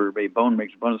between a vertebrae, bone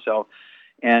makes bone itself.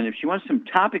 And if she wants some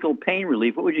topical pain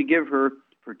relief, what would you give her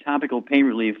for topical pain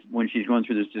relief when she's going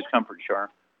through this discomfort, Char?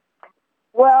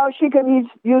 Well, she could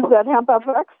use that Hemp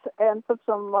FX and put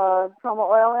some trauma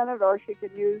oil in it, or she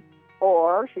could use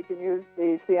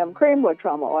the CM cream with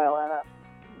trauma oil in it.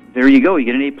 There you go. You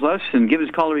get an A+, and give us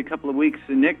a call every couple of weeks.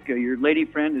 And Nick, your lady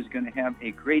friend is going to have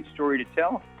a great story to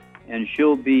tell, and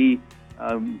she'll be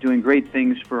doing great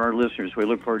things for our listeners. We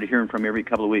look forward to hearing from you every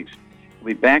couple of weeks.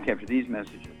 We'll be back after these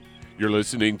messages. You're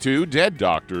listening to Dead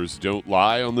Doctors Don't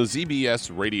Lie on the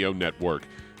ZBS Radio Network.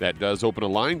 That does open a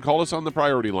line. Call us on the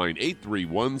priority line,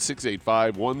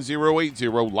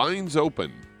 831-685-1080. Lines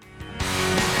open.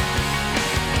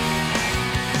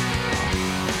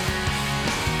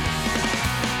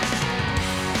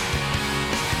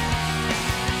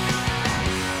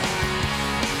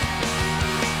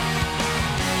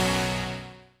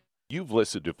 You've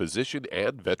listened to physician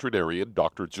and veterinarian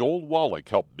Dr. Joel Wallach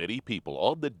help many people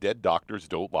on the Dead Doctors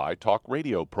Don't Lie talk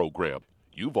radio program.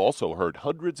 You've also heard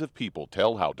hundreds of people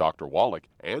tell how Dr. Wallach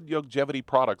and Youngevity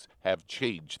products have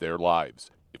changed their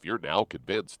lives. If you're now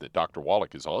convinced that Dr.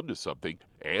 Wallach is onto something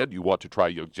and you want to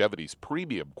try Youngevity's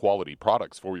premium quality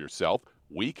products for yourself,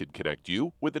 we can connect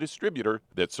you with a distributor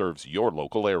that serves your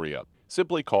local area.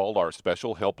 Simply call our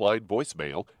special helpline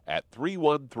voicemail at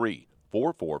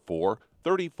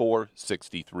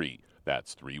 313-444-3463.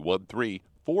 That's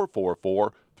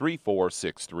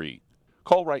 313-444-3463.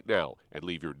 Call right now and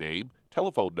leave your name,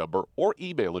 telephone number, or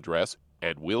email address,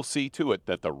 and we'll see to it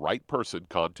that the right person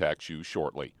contacts you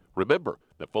shortly. Remember,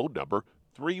 the phone number,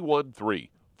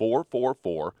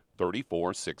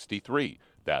 313-444-3463.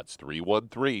 That's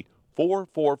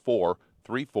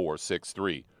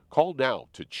 313-444-3463. Call now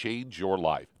to change your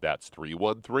life. That's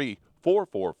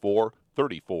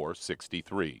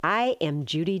 313-444-3463. I am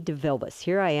Judy DeVilbus.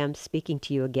 Here I am speaking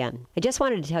to you again. I just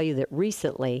wanted to tell you that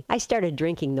recently I started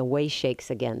drinking the Whey Shakes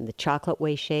again, the chocolate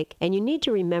Whey Shake. And you need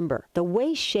to remember, the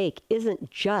Whey Shake isn't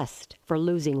just for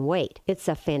losing weight. It's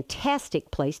a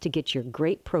fantastic place to get your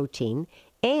great protein.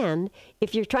 And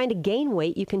if you're trying to gain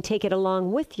weight, you can take it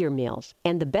along with your meals.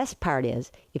 And the best part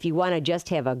is, if you want to just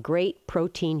have a great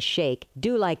protein shake,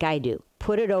 do like I do.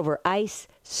 Put it over ice,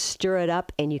 stir it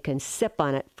up, and you can sip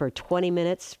on it for 20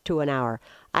 minutes to an hour.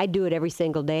 I do it every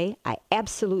single day. I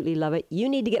absolutely love it. You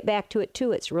need to get back to it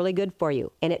too. It's really good for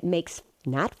you. And it makes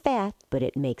not fat, but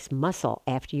it makes muscle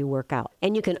after you work out.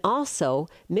 And you can also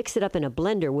mix it up in a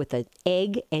blender with an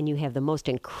egg, and you have the most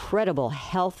incredible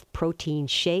health protein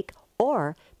shake.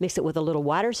 Or mix it with a little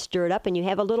water, stir it up, and you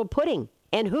have a little pudding.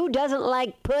 And who doesn't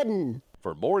like pudding?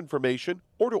 For more information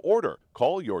or to order,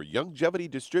 call your Youngevity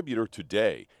distributor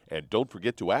today. And don't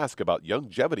forget to ask about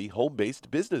Youngevity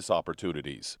home-based business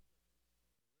opportunities.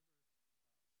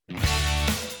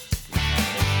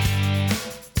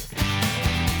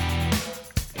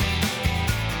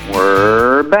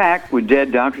 We're back with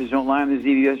Dead Doctors Don't Lie on the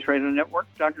ZBS Radio Network.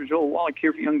 Dr. Joel Wallach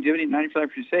here for Youngevity 95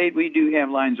 Crusade. We do have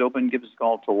lines open. Give us a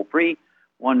call toll free,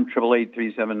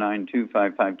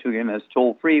 1-888-379-2552. Again, that's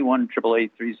toll free,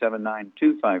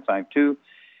 1-888-379-2552.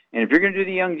 And if you're going to do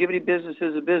the Youngevity business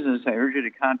as a business, I urge you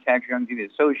to contact your Youngevity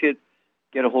associate.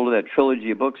 Get a hold of that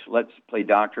trilogy of books, Let's Play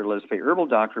Doctor, Let's Play Herbal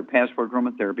Doctor, Passport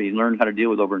Aromatherapy. Learn how to deal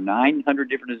with over 900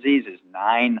 different diseases,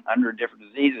 900 different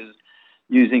diseases,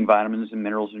 using vitamins and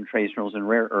minerals and trace minerals and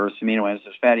rare earths, amino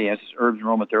acids, fatty acids, herbs, and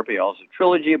aromatherapy. Also, a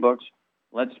trilogy of books,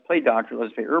 Let's Play Doctor,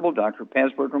 Let's Play Herbal Doctor,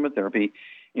 Passport Aromatherapy.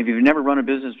 If you've never run a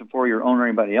business before, your own or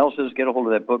anybody else's, get a hold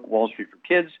of that book, Wall Street for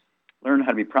Kids. Learn how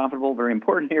to be profitable, very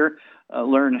important here.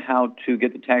 Learn how to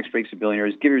get the tax breaks of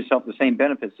billionaires. Give yourself the same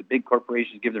benefits that big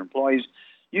corporations give their employees.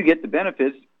 You get the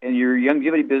benefits, and your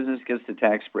Youngevity business gets the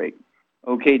tax break.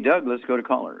 Okay, Doug, let's go to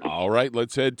callers. All right,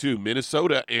 let's head to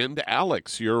Minnesota. And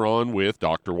Alex, you're on with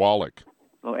Dr. Wallach.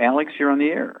 Well, Alex, you're on the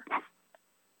air.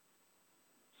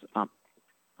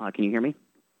 Can you hear me?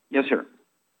 Yes, sir.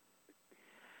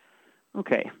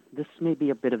 Okay, this may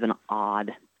be a bit of an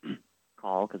odd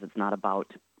call because it's not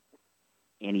about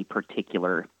any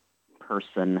particular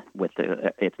person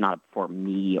it's not for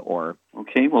me or...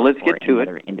 Okay, well, let's get to it.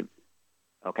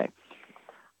 Okay.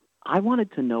 I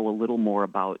wanted to know a little more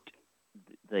about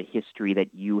the history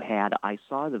that you had. I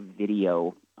saw the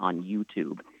video on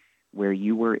YouTube where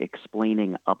you were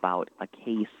explaining about a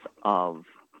case of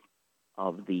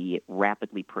the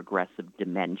rapidly progressive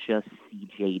dementia,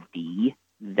 CJD,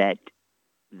 that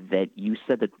you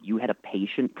said that you had a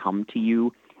patient come to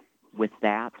you with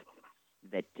that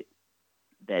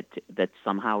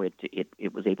somehow it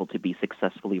was able to be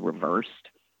successfully reversed.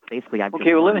 Basically, I've just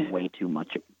learned way too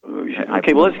much.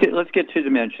 Okay, well, let's get to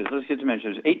dementias. There's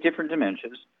 8 different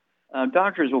dementias.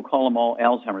 Doctors will call them all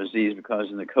Alzheimer's disease because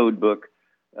in the code book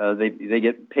they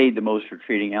get paid the most for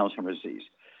treating Alzheimer's disease.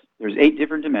 There's 8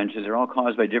 different dementias. They're all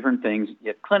caused by different things.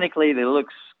 Yet clinically, they look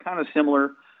kind of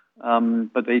similar,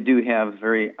 but they do have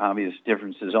very obvious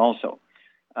differences also.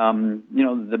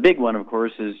 The big one, of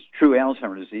course, is true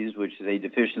Alzheimer's disease, which is a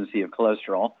deficiency of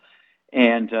cholesterol.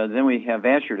 And then we have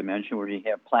vascular dementia, where you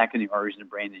have plaque in the arteries in the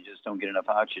brain. They just don't get enough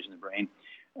oxygen in the brain.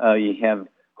 You have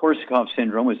Korsakoff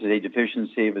syndrome, which is a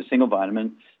deficiency of a single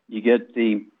vitamin. You get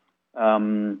the,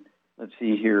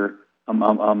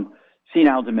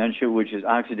 senile dementia, which is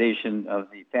oxidation of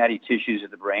the fatty tissues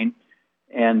of the brain.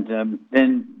 And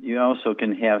then you also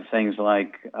can have things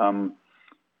like,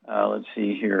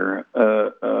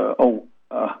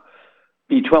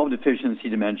 B12 deficiency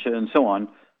dementia, and so on.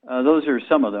 Those are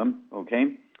some of them,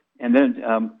 okay? And then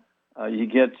you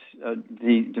get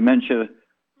the dementia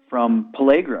from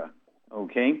pellagra,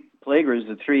 okay? Pellagra is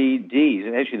the 3 Ds,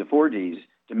 actually the 4 Ds,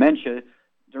 dementia,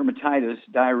 dermatitis,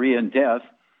 diarrhea, and death.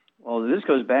 Well, this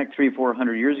goes back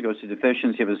 300-400 years ago. It's a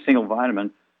deficiency of a single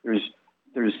vitamin. There's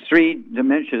 3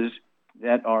 dementias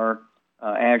that are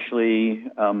actually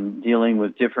dealing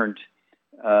with different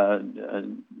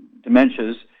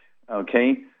dementias,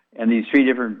 okay? And these 3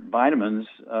 different vitamins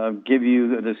give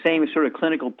you the same sort of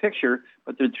clinical picture,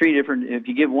 but they're 3 different. If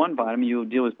you give one vitamin, you'll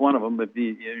deal with one of them, but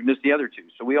you miss the other 2.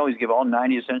 So we always give all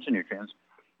 90 essential nutrients.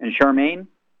 And Charmaine?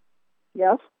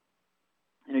 Yes?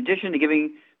 In addition to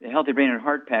giving the Healthy Brain and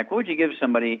Heart Pack, what would you give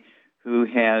somebody who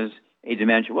has a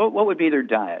dementia? What would be their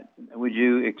diet? Would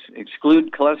you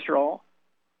exclude cholesterol?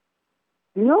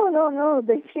 No.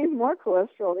 They need more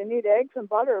cholesterol. They need eggs and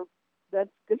butter.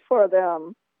 That's good for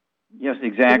them. Yes,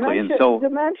 exactly.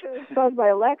 Dementia is caused by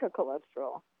a lack of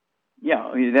cholesterol.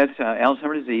 Yeah, that's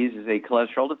Alzheimer's disease is a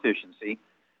cholesterol deficiency.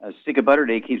 A stick of butter a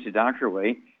day keeps the doctor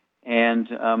away, and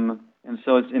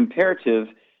so it's imperative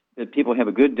that people have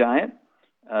a good diet.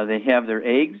 They have their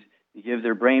eggs. You give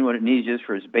their brain what it needs just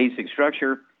for its basic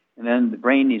structure, and then the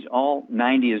brain needs all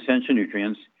 90 essential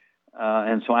nutrients.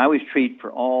 And so I always treat for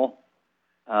all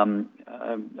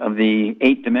of the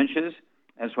 8 dementias.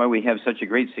 That's why we have such a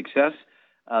great success.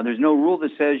 There's no rule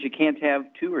that says you can't have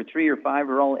 2 or 3 or 5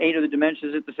 or all 8 of the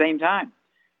dementias at the same time.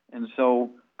 And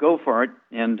so go for it,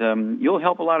 and you'll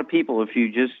help a lot of people if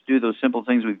you just do those simple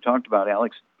things we've talked about,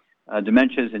 Alex.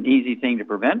 Dementia is an easy thing to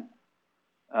prevent.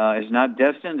 It's not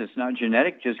destined. It's not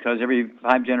genetic. Just because every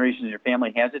 5 generations in your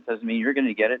family has it doesn't mean you're going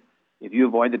to get it if you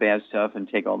avoid the bad stuff and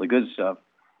take all the good stuff.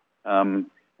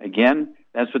 Again,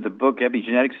 that's what the book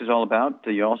Epigenetics is all about.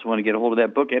 You also want to get a hold of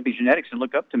that book, Epigenetics, and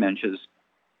look up dementias.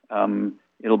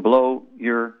 It'll blow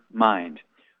your mind.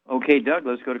 Okay, Doug,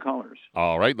 let's go to callers.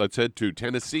 All right, let's head to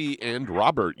Tennessee. And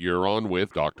Robert, you're on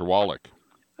with Dr. Wallach.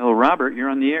 Oh, Robert, you're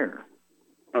on the air.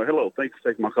 Oh, hello. Thanks for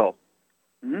taking my call.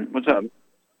 Mm-hmm. What's up?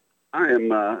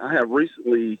 I have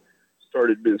recently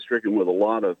been stricken with a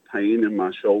lot of pain in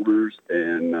my shoulders,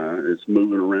 and it's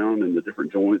moving around in the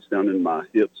different joints down in my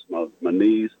hips, my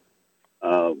knees.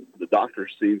 The doctor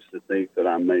seems to think that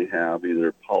I may have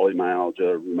either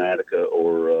polymyalgia rheumatica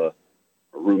or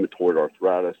rheumatoid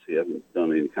arthritis. He hasn't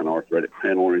done any kind of arthritic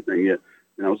panel or anything yet.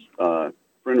 And a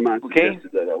friend of mine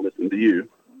suggested that I listen to you.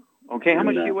 Okay, how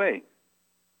much do you weigh?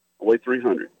 I weigh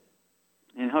 300.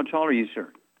 And how tall are you,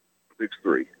 sir?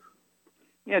 6'3".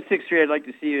 Yeah, 6'3". I'd like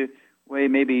to see you weigh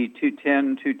maybe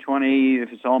 210, 220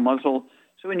 if it's all muscle.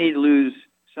 So we need to lose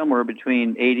somewhere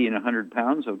between 80 and 100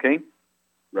 pounds, okay?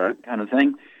 Right. Kind of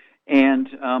thing. And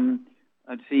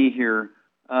let's see here.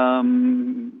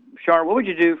 Char, what would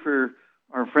you do for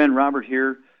our friend Robert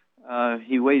here?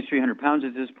 He weighs 300 pounds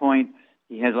at this point.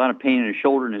 He has a lot of pain in his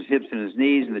shoulder and his hips and his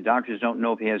knees, and the doctors don't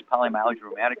know if he has polymyalgia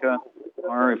rheumatica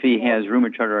or if he has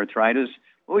rheumatoid arthritis.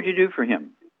 What would you do for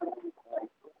him?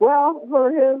 Well,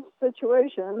 for his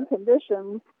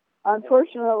condition,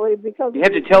 unfortunately, because... You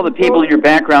have to tell the people in your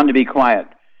background to be quiet.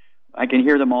 I can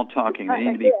hear them all talking. They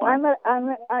need to be quiet.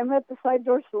 I'm at the side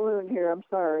door saloon here. I'm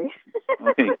sorry.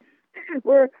 Okay.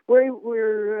 we're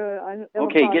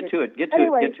okay. Get to it.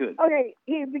 Okay.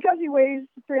 Because he weighs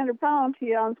 300 pounds,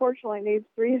 he unfortunately needs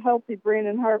 3 healthy brain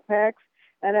and heart packs,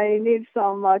 and I need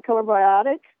some Killer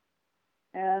Biotic.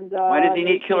 And why does he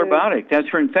need Killer Biotic? That's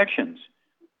for infections.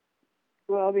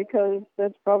 Well, because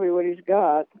that's probably what he's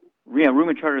got. Yeah,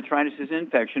 rheumatoid arthritis is an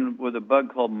infection with a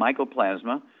bug called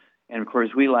Mycoplasma. And, of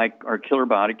course, we like our Killer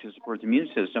Biotic to support the immune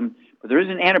system. But there is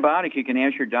an antibiotic you can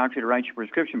ask your doctor to write your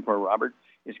prescription for, Robert.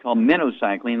 It's called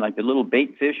minocycline, like the little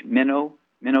bait fish,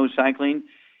 minocycline.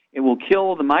 It will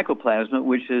kill the Mycoplasma,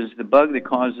 which is the bug that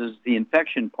causes the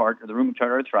infection part of the rheumatoid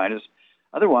arthritis.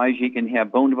 Otherwise, you can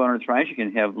have bone-to-bone arthritis, you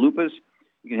can have lupus,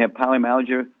 you can have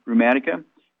polymyalgia rheumatica.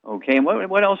 Okay, and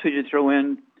what else would you throw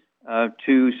in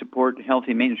to support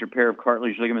healthy maintenance repair of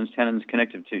cartilage, ligaments, tendons,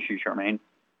 connective tissue, Charmaine?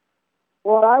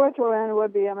 What I would throw in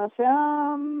would be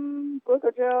MSM,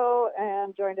 Glucogel,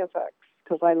 and Joint FX,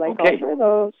 because I like all 3 of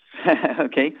those.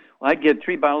 Okay. Well, I'd get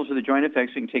 3 bottles of the Joint FX,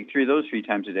 so you can take 3 of those 3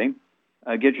 times a day.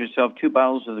 Get yourself 2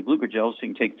 bottles of the Glucogel, so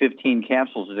you can take 15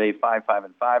 capsules a day, 5, 5,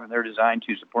 and 5, and they're designed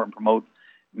to support and promote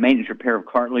maintenance repair of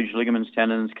cartilage, ligaments,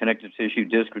 tendons, connective tissue,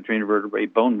 disc, between vertebrae,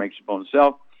 bone makes the bone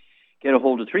itself. Get a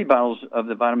hold of 3 bottles of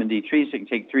the vitamin D3, so you can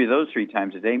take 3 of those 3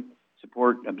 times a day.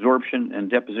 Support absorption and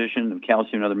deposition of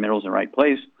calcium and other minerals in the right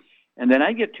place. And then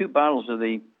I get 2 bottles of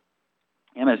the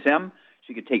MSM, so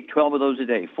you could take 12 of those a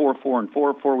day, 4, 4, and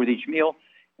 4, 4 with each meal.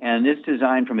 And it's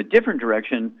designed from a different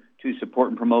direction to support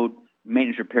and promote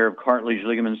maintenance repair of cartilage,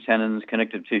 ligaments, tendons,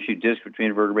 connective tissue, disc,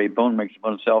 between vertebrae, bone makes the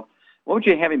bone itself. What would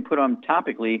you have him put on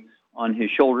topically on his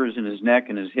shoulders and his neck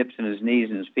and his hips and his knees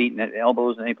and his feet and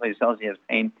elbows and any place else he has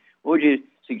pain? What would you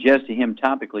suggest to him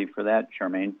topically for that,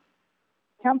 Charmaine?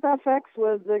 Hemp FX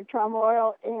with the trauma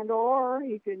oil, or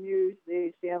he can use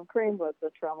the CM cream with the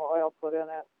trauma oil put in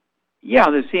it. Yeah,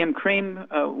 the CM cream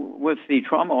with the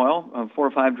trauma oil, 4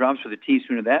 or 5 drops with a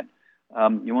teaspoon of that.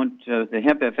 You want the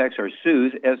Hemp FX or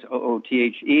Soothe, Soothe.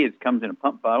 It comes in a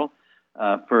pump bottle.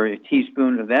 For a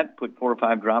teaspoon of that, put 4 or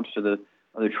 5 drops of the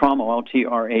trauma oil,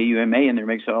 Trauma, in there,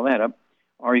 mix all that up.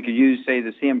 Or you could use, say,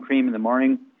 the CM cream in the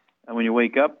morning when you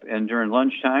wake up and during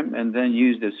lunchtime, and then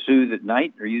use the Soothe at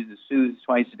night, or use the Soothe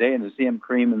twice a day and the CM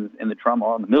cream and the trauma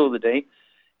oil in the middle of the day,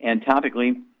 and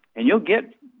topically. And you'll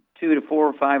get 2 to 4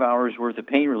 or 5 hours worth of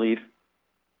pain relief.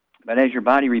 But as your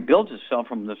body rebuilds itself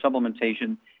from the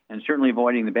supplementation, and certainly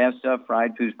avoiding the bad stuff,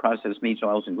 fried foods, processed meats,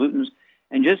 oils, and glutens,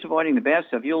 and just avoiding the bad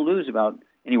stuff, you'll lose about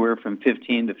anywhere from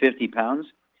 15 to 50 pounds.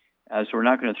 So we're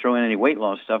not going to throw in any weight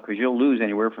loss stuff, because you'll lose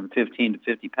anywhere from 15 to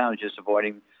 50 pounds just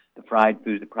avoiding the fried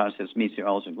foods, the processed meats, the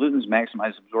oils, and glutens,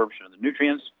 maximize absorption of the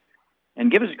nutrients. And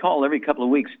give us a call every couple of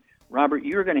weeks. Robert,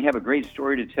 you're going to have a great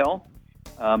story to tell.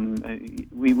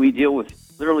 We deal with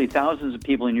literally thousands of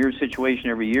people in your situation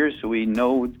every year, so we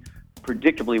know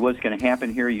predictably what's going to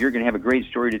happen here. You're going to have a great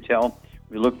story to tell.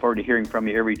 We look forward to hearing from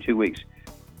you every 2 weeks.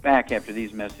 Back after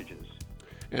these messages.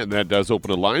 And that does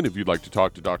open a line. If you'd like to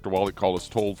talk to Dr. Wallach, call us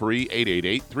toll-free,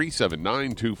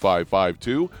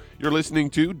 888-379-2552. You're listening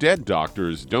to Dead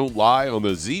Doctors Don't Lie on the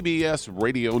ZBS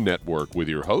Radio Network with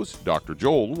your host, Dr.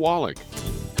 Joel Wallach.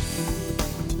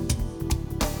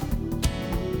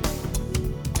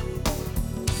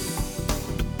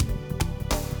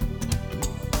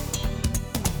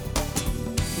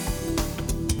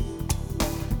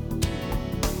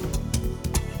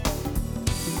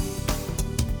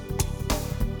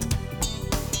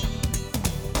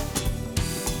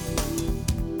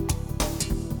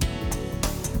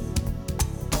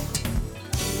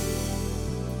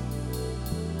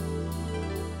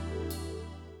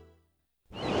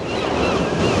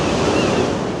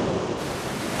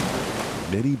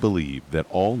 Many believe that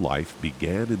all life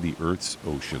began in the Earth's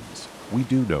oceans. We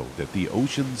do know that the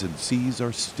oceans and seas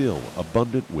are still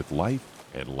abundant with life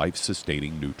and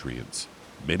life-sustaining nutrients.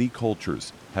 Many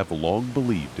cultures have long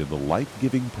believed in the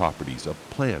life-giving properties of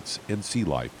plants and sea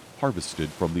life harvested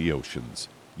from the oceans.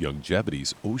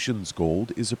 Youngevity's Ocean's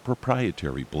Gold is a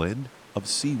proprietary blend of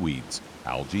seaweeds,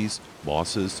 algae,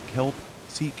 mosses, kelp,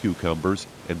 sea cucumbers,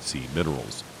 and sea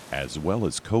minerals, as well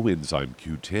as coenzyme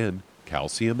Q10,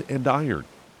 calcium, and iron,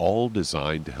 all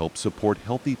designed to help support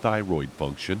healthy thyroid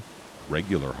function,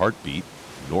 regular heartbeat,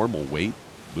 normal weight,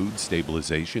 mood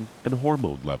stabilization, and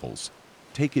hormone levels.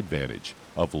 Take advantage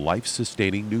of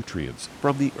life-sustaining nutrients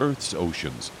from the Earth's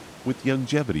oceans with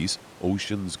Youngevity's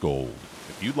Ocean's Gold.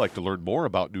 If you'd like to learn more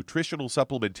about nutritional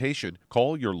supplementation,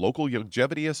 call your local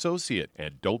Youngevity associate,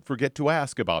 and don't forget to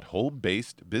ask about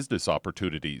home-based business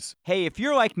opportunities. Hey, if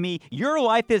you're like me, your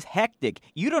life is hectic.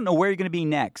 You don't know where you're going to be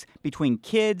next. Between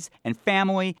kids and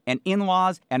family and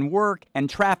in-laws and work and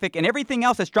traffic and everything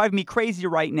else that's driving me crazy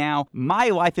right now, my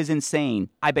life is insane.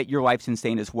 I bet your life's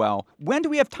insane as well. When do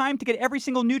we have time to get every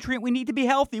single nutrient we need to be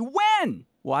healthy? When?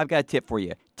 Well, I've got a tip for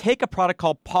you. Take a product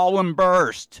called Pollen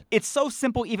Burst. It's so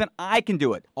simple, even I can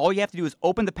do it. All you have to do is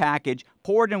open the package,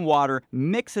 pour it in water,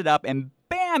 mix it up, and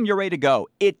bam, you're ready to go.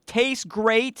 It tastes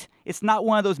great. It's not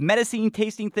one of those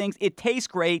medicine-tasting things. It tastes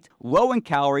great, low in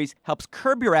calories, helps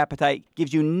curb your appetite,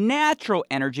 gives you natural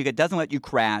energy that doesn't let you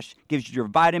crash, gives you your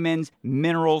vitamins,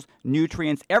 minerals,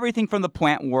 nutrients, everything from the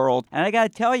plant world. And I got to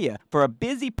tell you, for a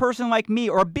busy person like me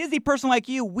or a busy person like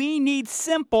you, we need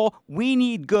simple, we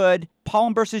need good.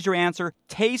 Pollen Burst is your answer.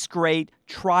 Tastes great.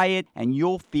 Try it, and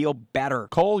you'll feel better.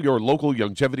 Call your local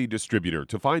Youngevity distributor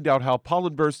to find out how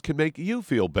Pollen Burst can make you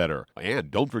feel better.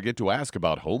 And don't forget to ask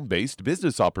about home-based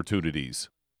business opportunities.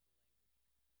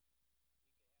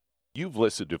 You've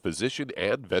listened to physician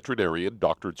and veterinarian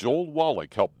Dr. Joel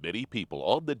Wallach help many people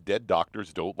on the Dead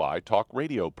Doctors Don't Lie talk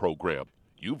radio program.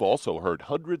 You've also heard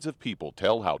hundreds of people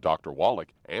tell how Dr. Wallach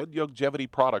and Youngevity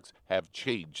products have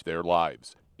changed their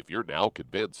lives. If you're now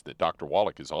convinced that Dr.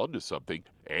 Wallach is onto something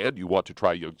and you want to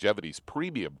try Youngevity's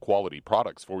premium quality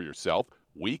products for yourself,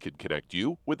 we can connect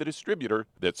you with a distributor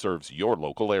that serves your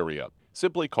local area.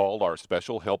 Simply call our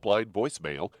special helpline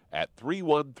voicemail at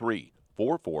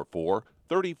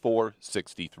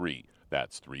 313-444-3463.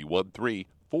 That's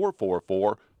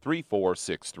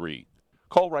 313-444-3463.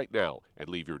 Call right now and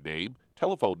leave your name,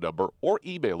 telephone number, or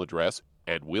email address,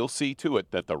 and we'll see to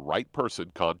it that the right person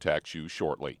contacts you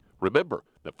shortly. Remember,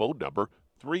 the phone number,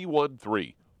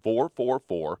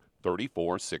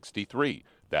 313-444-3463.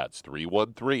 That's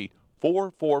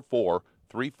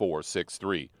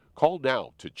 313-444-3463. Call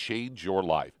now to change your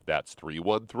life. That's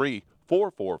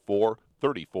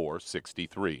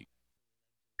 313-444-3463.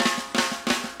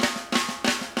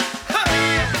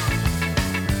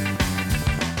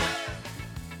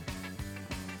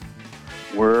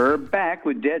 We're back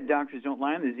with Dead Doctors Don't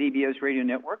Lie on the ZBS Radio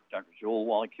Network. Dr. Joel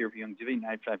Wallach here for Youngevity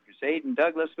 95 Crusade. And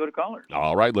Doug, let's go to callers.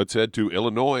 All right, let's head to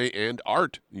Illinois. And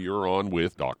Art, you're on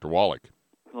with Dr. Wallach.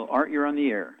 Well, Art, you're on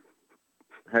the air.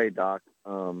 Hey, Doc.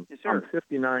 Yes, sir. I'm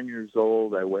 59 years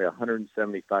old. I weigh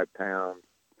 175 pounds.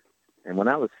 And when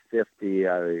I was 50,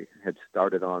 I had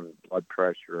started on blood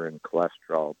pressure and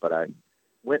cholesterol. But I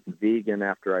went vegan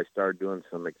after I started doing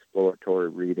some exploratory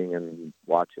reading and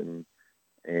watching,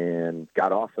 and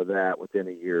got off of that within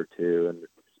a year or two, and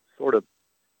sort of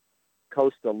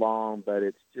coast along, but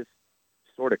it's just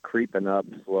sort of creeping up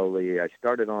slowly. I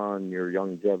started on your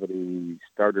Youngevity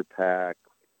starter pack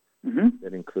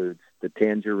that includes the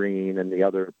tangerine and the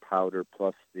other powder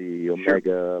plus the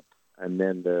omega, and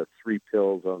then the 3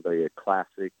 pills on the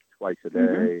classic twice a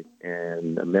day,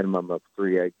 and a minimum of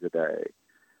 3 eggs a day.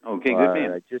 Okay, good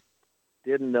man. I just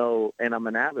didn't know, and I'm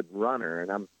an avid runner,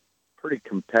 and I'm pretty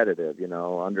competitive, you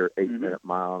know, under 8-minute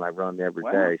mile, and I run every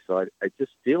day. So I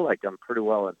just feel like I'm pretty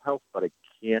well in health, but I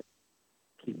can't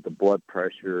keep the blood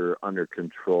pressure under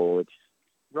control. It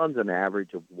runs an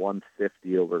average of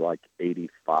 150 over like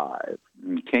 85.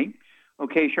 Okay,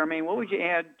 Charmaine, what would you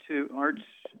add to Art's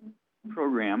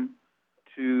program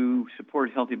to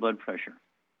support healthy blood pressure?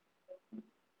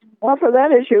 Well, for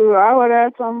that issue, I would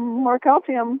add some more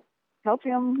calcium.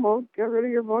 Calcium will get rid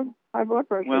of your high blood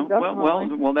pressure. Well,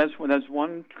 that's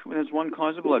one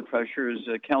cause of blood pressure is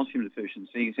calcium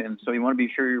deficiencies, and so you want to be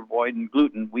sure you're avoiding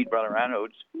gluten, wheat, brown, and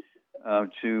oats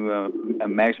to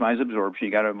maximize absorption.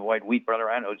 You got to avoid wheat, brown,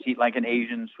 and oats. Eat like an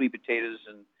Asian, sweet potatoes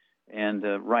and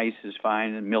rice is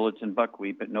fine, and millets and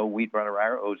buckwheat, but no wheat, brown,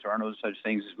 or oats. There are no such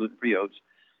things as gluten-free oats.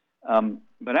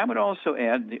 But I would also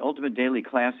add the Ultimate Daily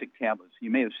Classic tablets.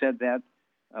 You may have said that,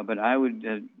 but I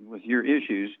would, with your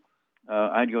issues,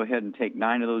 I'd go ahead and take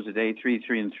 9 of those a day, 3,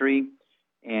 3, and 3,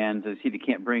 and see if you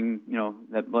can't bring,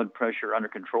 that blood pressure under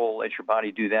control. Let your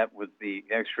body do that with the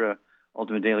extra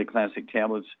Ultimate Daily Classic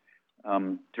tablets,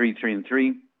 3, 3, and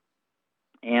 3,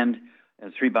 and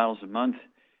 3 bottles a month.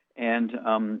 And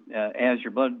as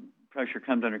your blood pressure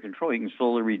comes under control, you can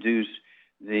slowly reduce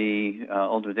the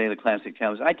Ultimate Daily Classic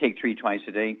tablets. I take 3 twice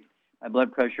a day. My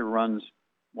blood pressure runs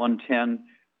 110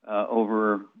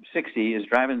 over 60. Is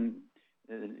driving,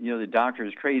 the doctor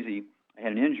is crazy. I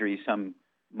had an injury some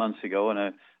months ago,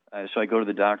 and so I go to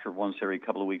the doctor once every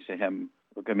couple of weeks to have him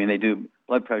look. I mean, they do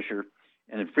blood pressure,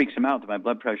 and it freaks him out that my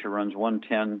blood pressure runs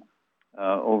 110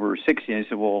 over 60. And I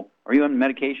said, well, are you on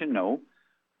medication? No.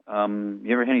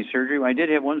 You ever had any surgery? Well, I did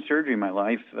have one surgery in my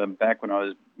life back when I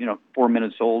was, 4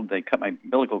 minutes old. They cut my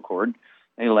umbilical cord.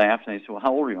 They laughed, and they said, well,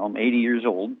 how old are you? I'm 80 years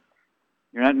old.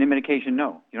 You're not on any medication?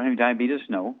 No. You don't have any diabetes?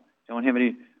 No. You don't have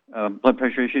any blood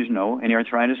pressure issues? No. Any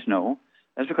arthritis? No.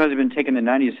 That's because I've been taking the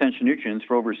 90 essential nutrients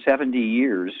for over 70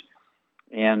 years,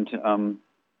 and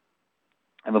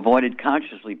I've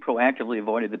consciously, proactively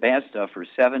avoided the bad stuff for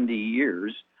 70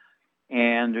 years,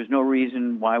 and there's no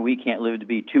reason why we can't live to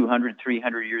be 200,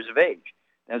 300 years of age.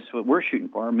 That's what we're shooting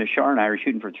for. Ms. Shar and I are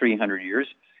shooting for 300 years,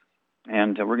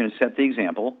 and we're going to set the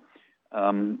example.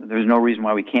 There's no reason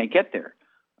why we can't get there.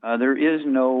 There is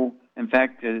no, in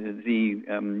fact, the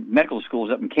medical schools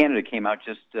up in Canada came out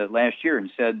just last year and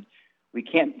said we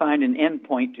can't find an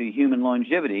endpoint to human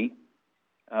longevity.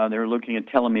 They're looking at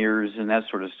telomeres and that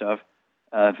sort of stuff.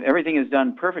 If everything is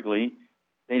done perfectly,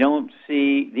 they don't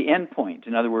see the endpoint.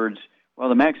 In other words, well,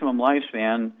 the maximum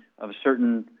lifespan of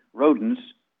certain rodents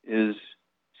is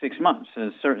 6 months.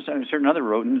 Certain other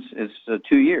rodents is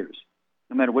 2 years.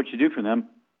 No matter what you do for them,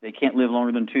 they can't live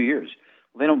longer than 2 years.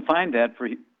 Well, they don't find that for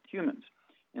humans.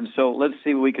 And so let's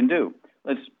see what we can do.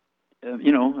 Let's, why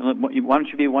don't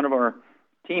you be one of our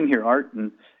team here, Art,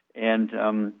 and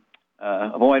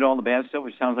avoid all the bad stuff,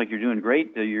 which sounds like you're doing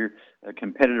great. You're a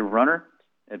competitive runner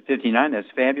at 59. That's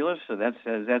fabulous. So that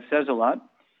says a lot.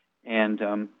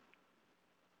 And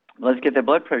let's get that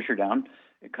blood pressure down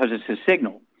because it's a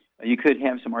signal. You could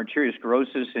have some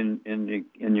arteriosclerosis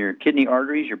in your kidney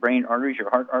arteries, your brain arteries, your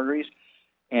heart arteries.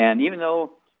 And even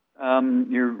though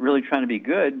you're really trying to be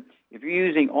good, if you're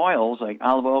using oils like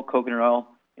olive oil, coconut oil,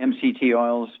 MCT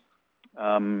oils,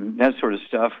 that sort of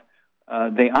stuff,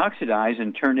 they oxidize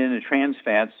and turn into trans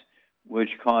fats, which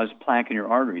cause plaque in your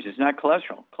arteries. It's not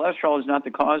cholesterol. Cholesterol is not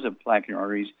the cause of plaque in your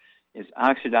arteries. It's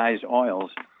oxidized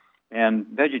oils. And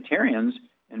vegetarians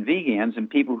and vegans and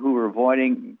people who are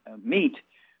avoiding meat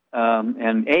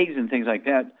and eggs and things like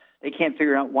that, they can't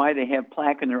figure out why they have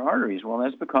plaque in their arteries. Well,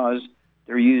 that's because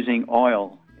they're using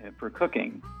oil for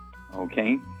cooking,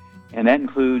 okay? And that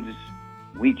includes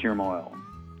wheat germ oil.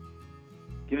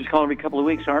 Give us a call every couple of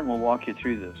weeks, Art, and we'll walk you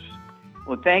through this.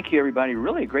 Well, thank you, everybody.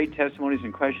 Really great testimonies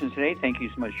and questions today. Thank you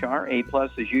so much, Shar. A+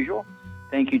 as usual.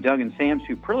 Thank you, Doug and Sam.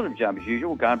 Superlative job as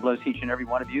usual. God bless each and every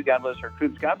one of you. God bless our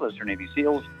troops. God bless our Navy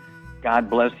SEALs. God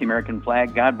bless the American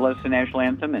flag. God bless the national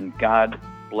anthem. And God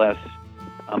bless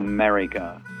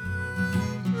America.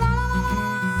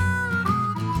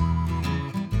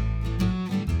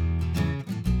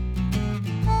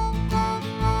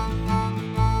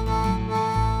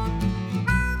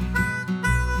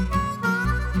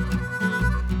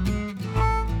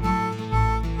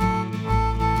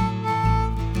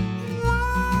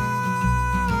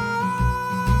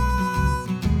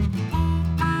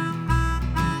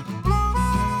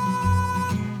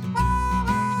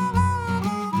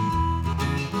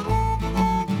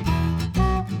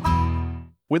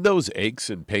 When those aches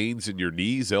and pains in your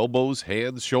knees, elbows,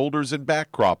 hands, shoulders, and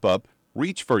back crop up,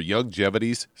 reach for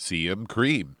Youngevity's CM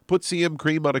Cream. Put CM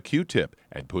Cream on a Q-tip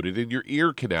and put it in your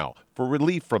ear canal for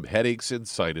relief from headaches and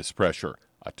sinus pressure.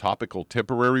 A topical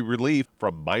temporary relief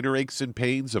from minor aches and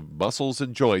pains of muscles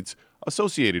and joints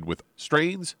associated with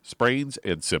strains, sprains,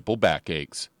 and simple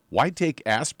backaches. Why take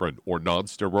aspirin or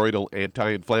non-steroidal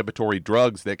anti-inflammatory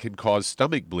drugs that can cause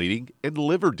stomach bleeding and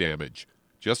liver damage?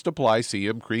 Just apply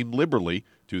CM Cream liberally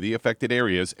to the affected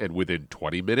areas, and within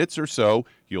 20 minutes or so,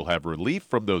 you'll have relief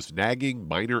from those nagging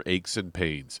minor aches and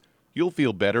pains. You'll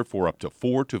feel better for up to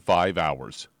 4 to 5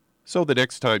 hours. So the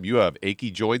next time you have achy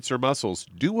joints or muscles,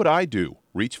 do what I do.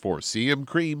 Reach for CM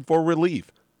Cream for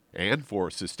relief. And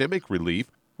for systemic relief,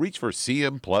 reach for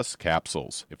CM Plus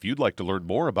capsules. If you'd like to learn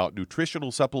more about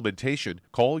nutritional supplementation,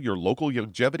 call your local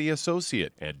Youngevity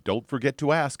associate, and don't forget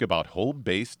to ask about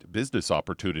home-based business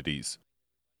opportunities.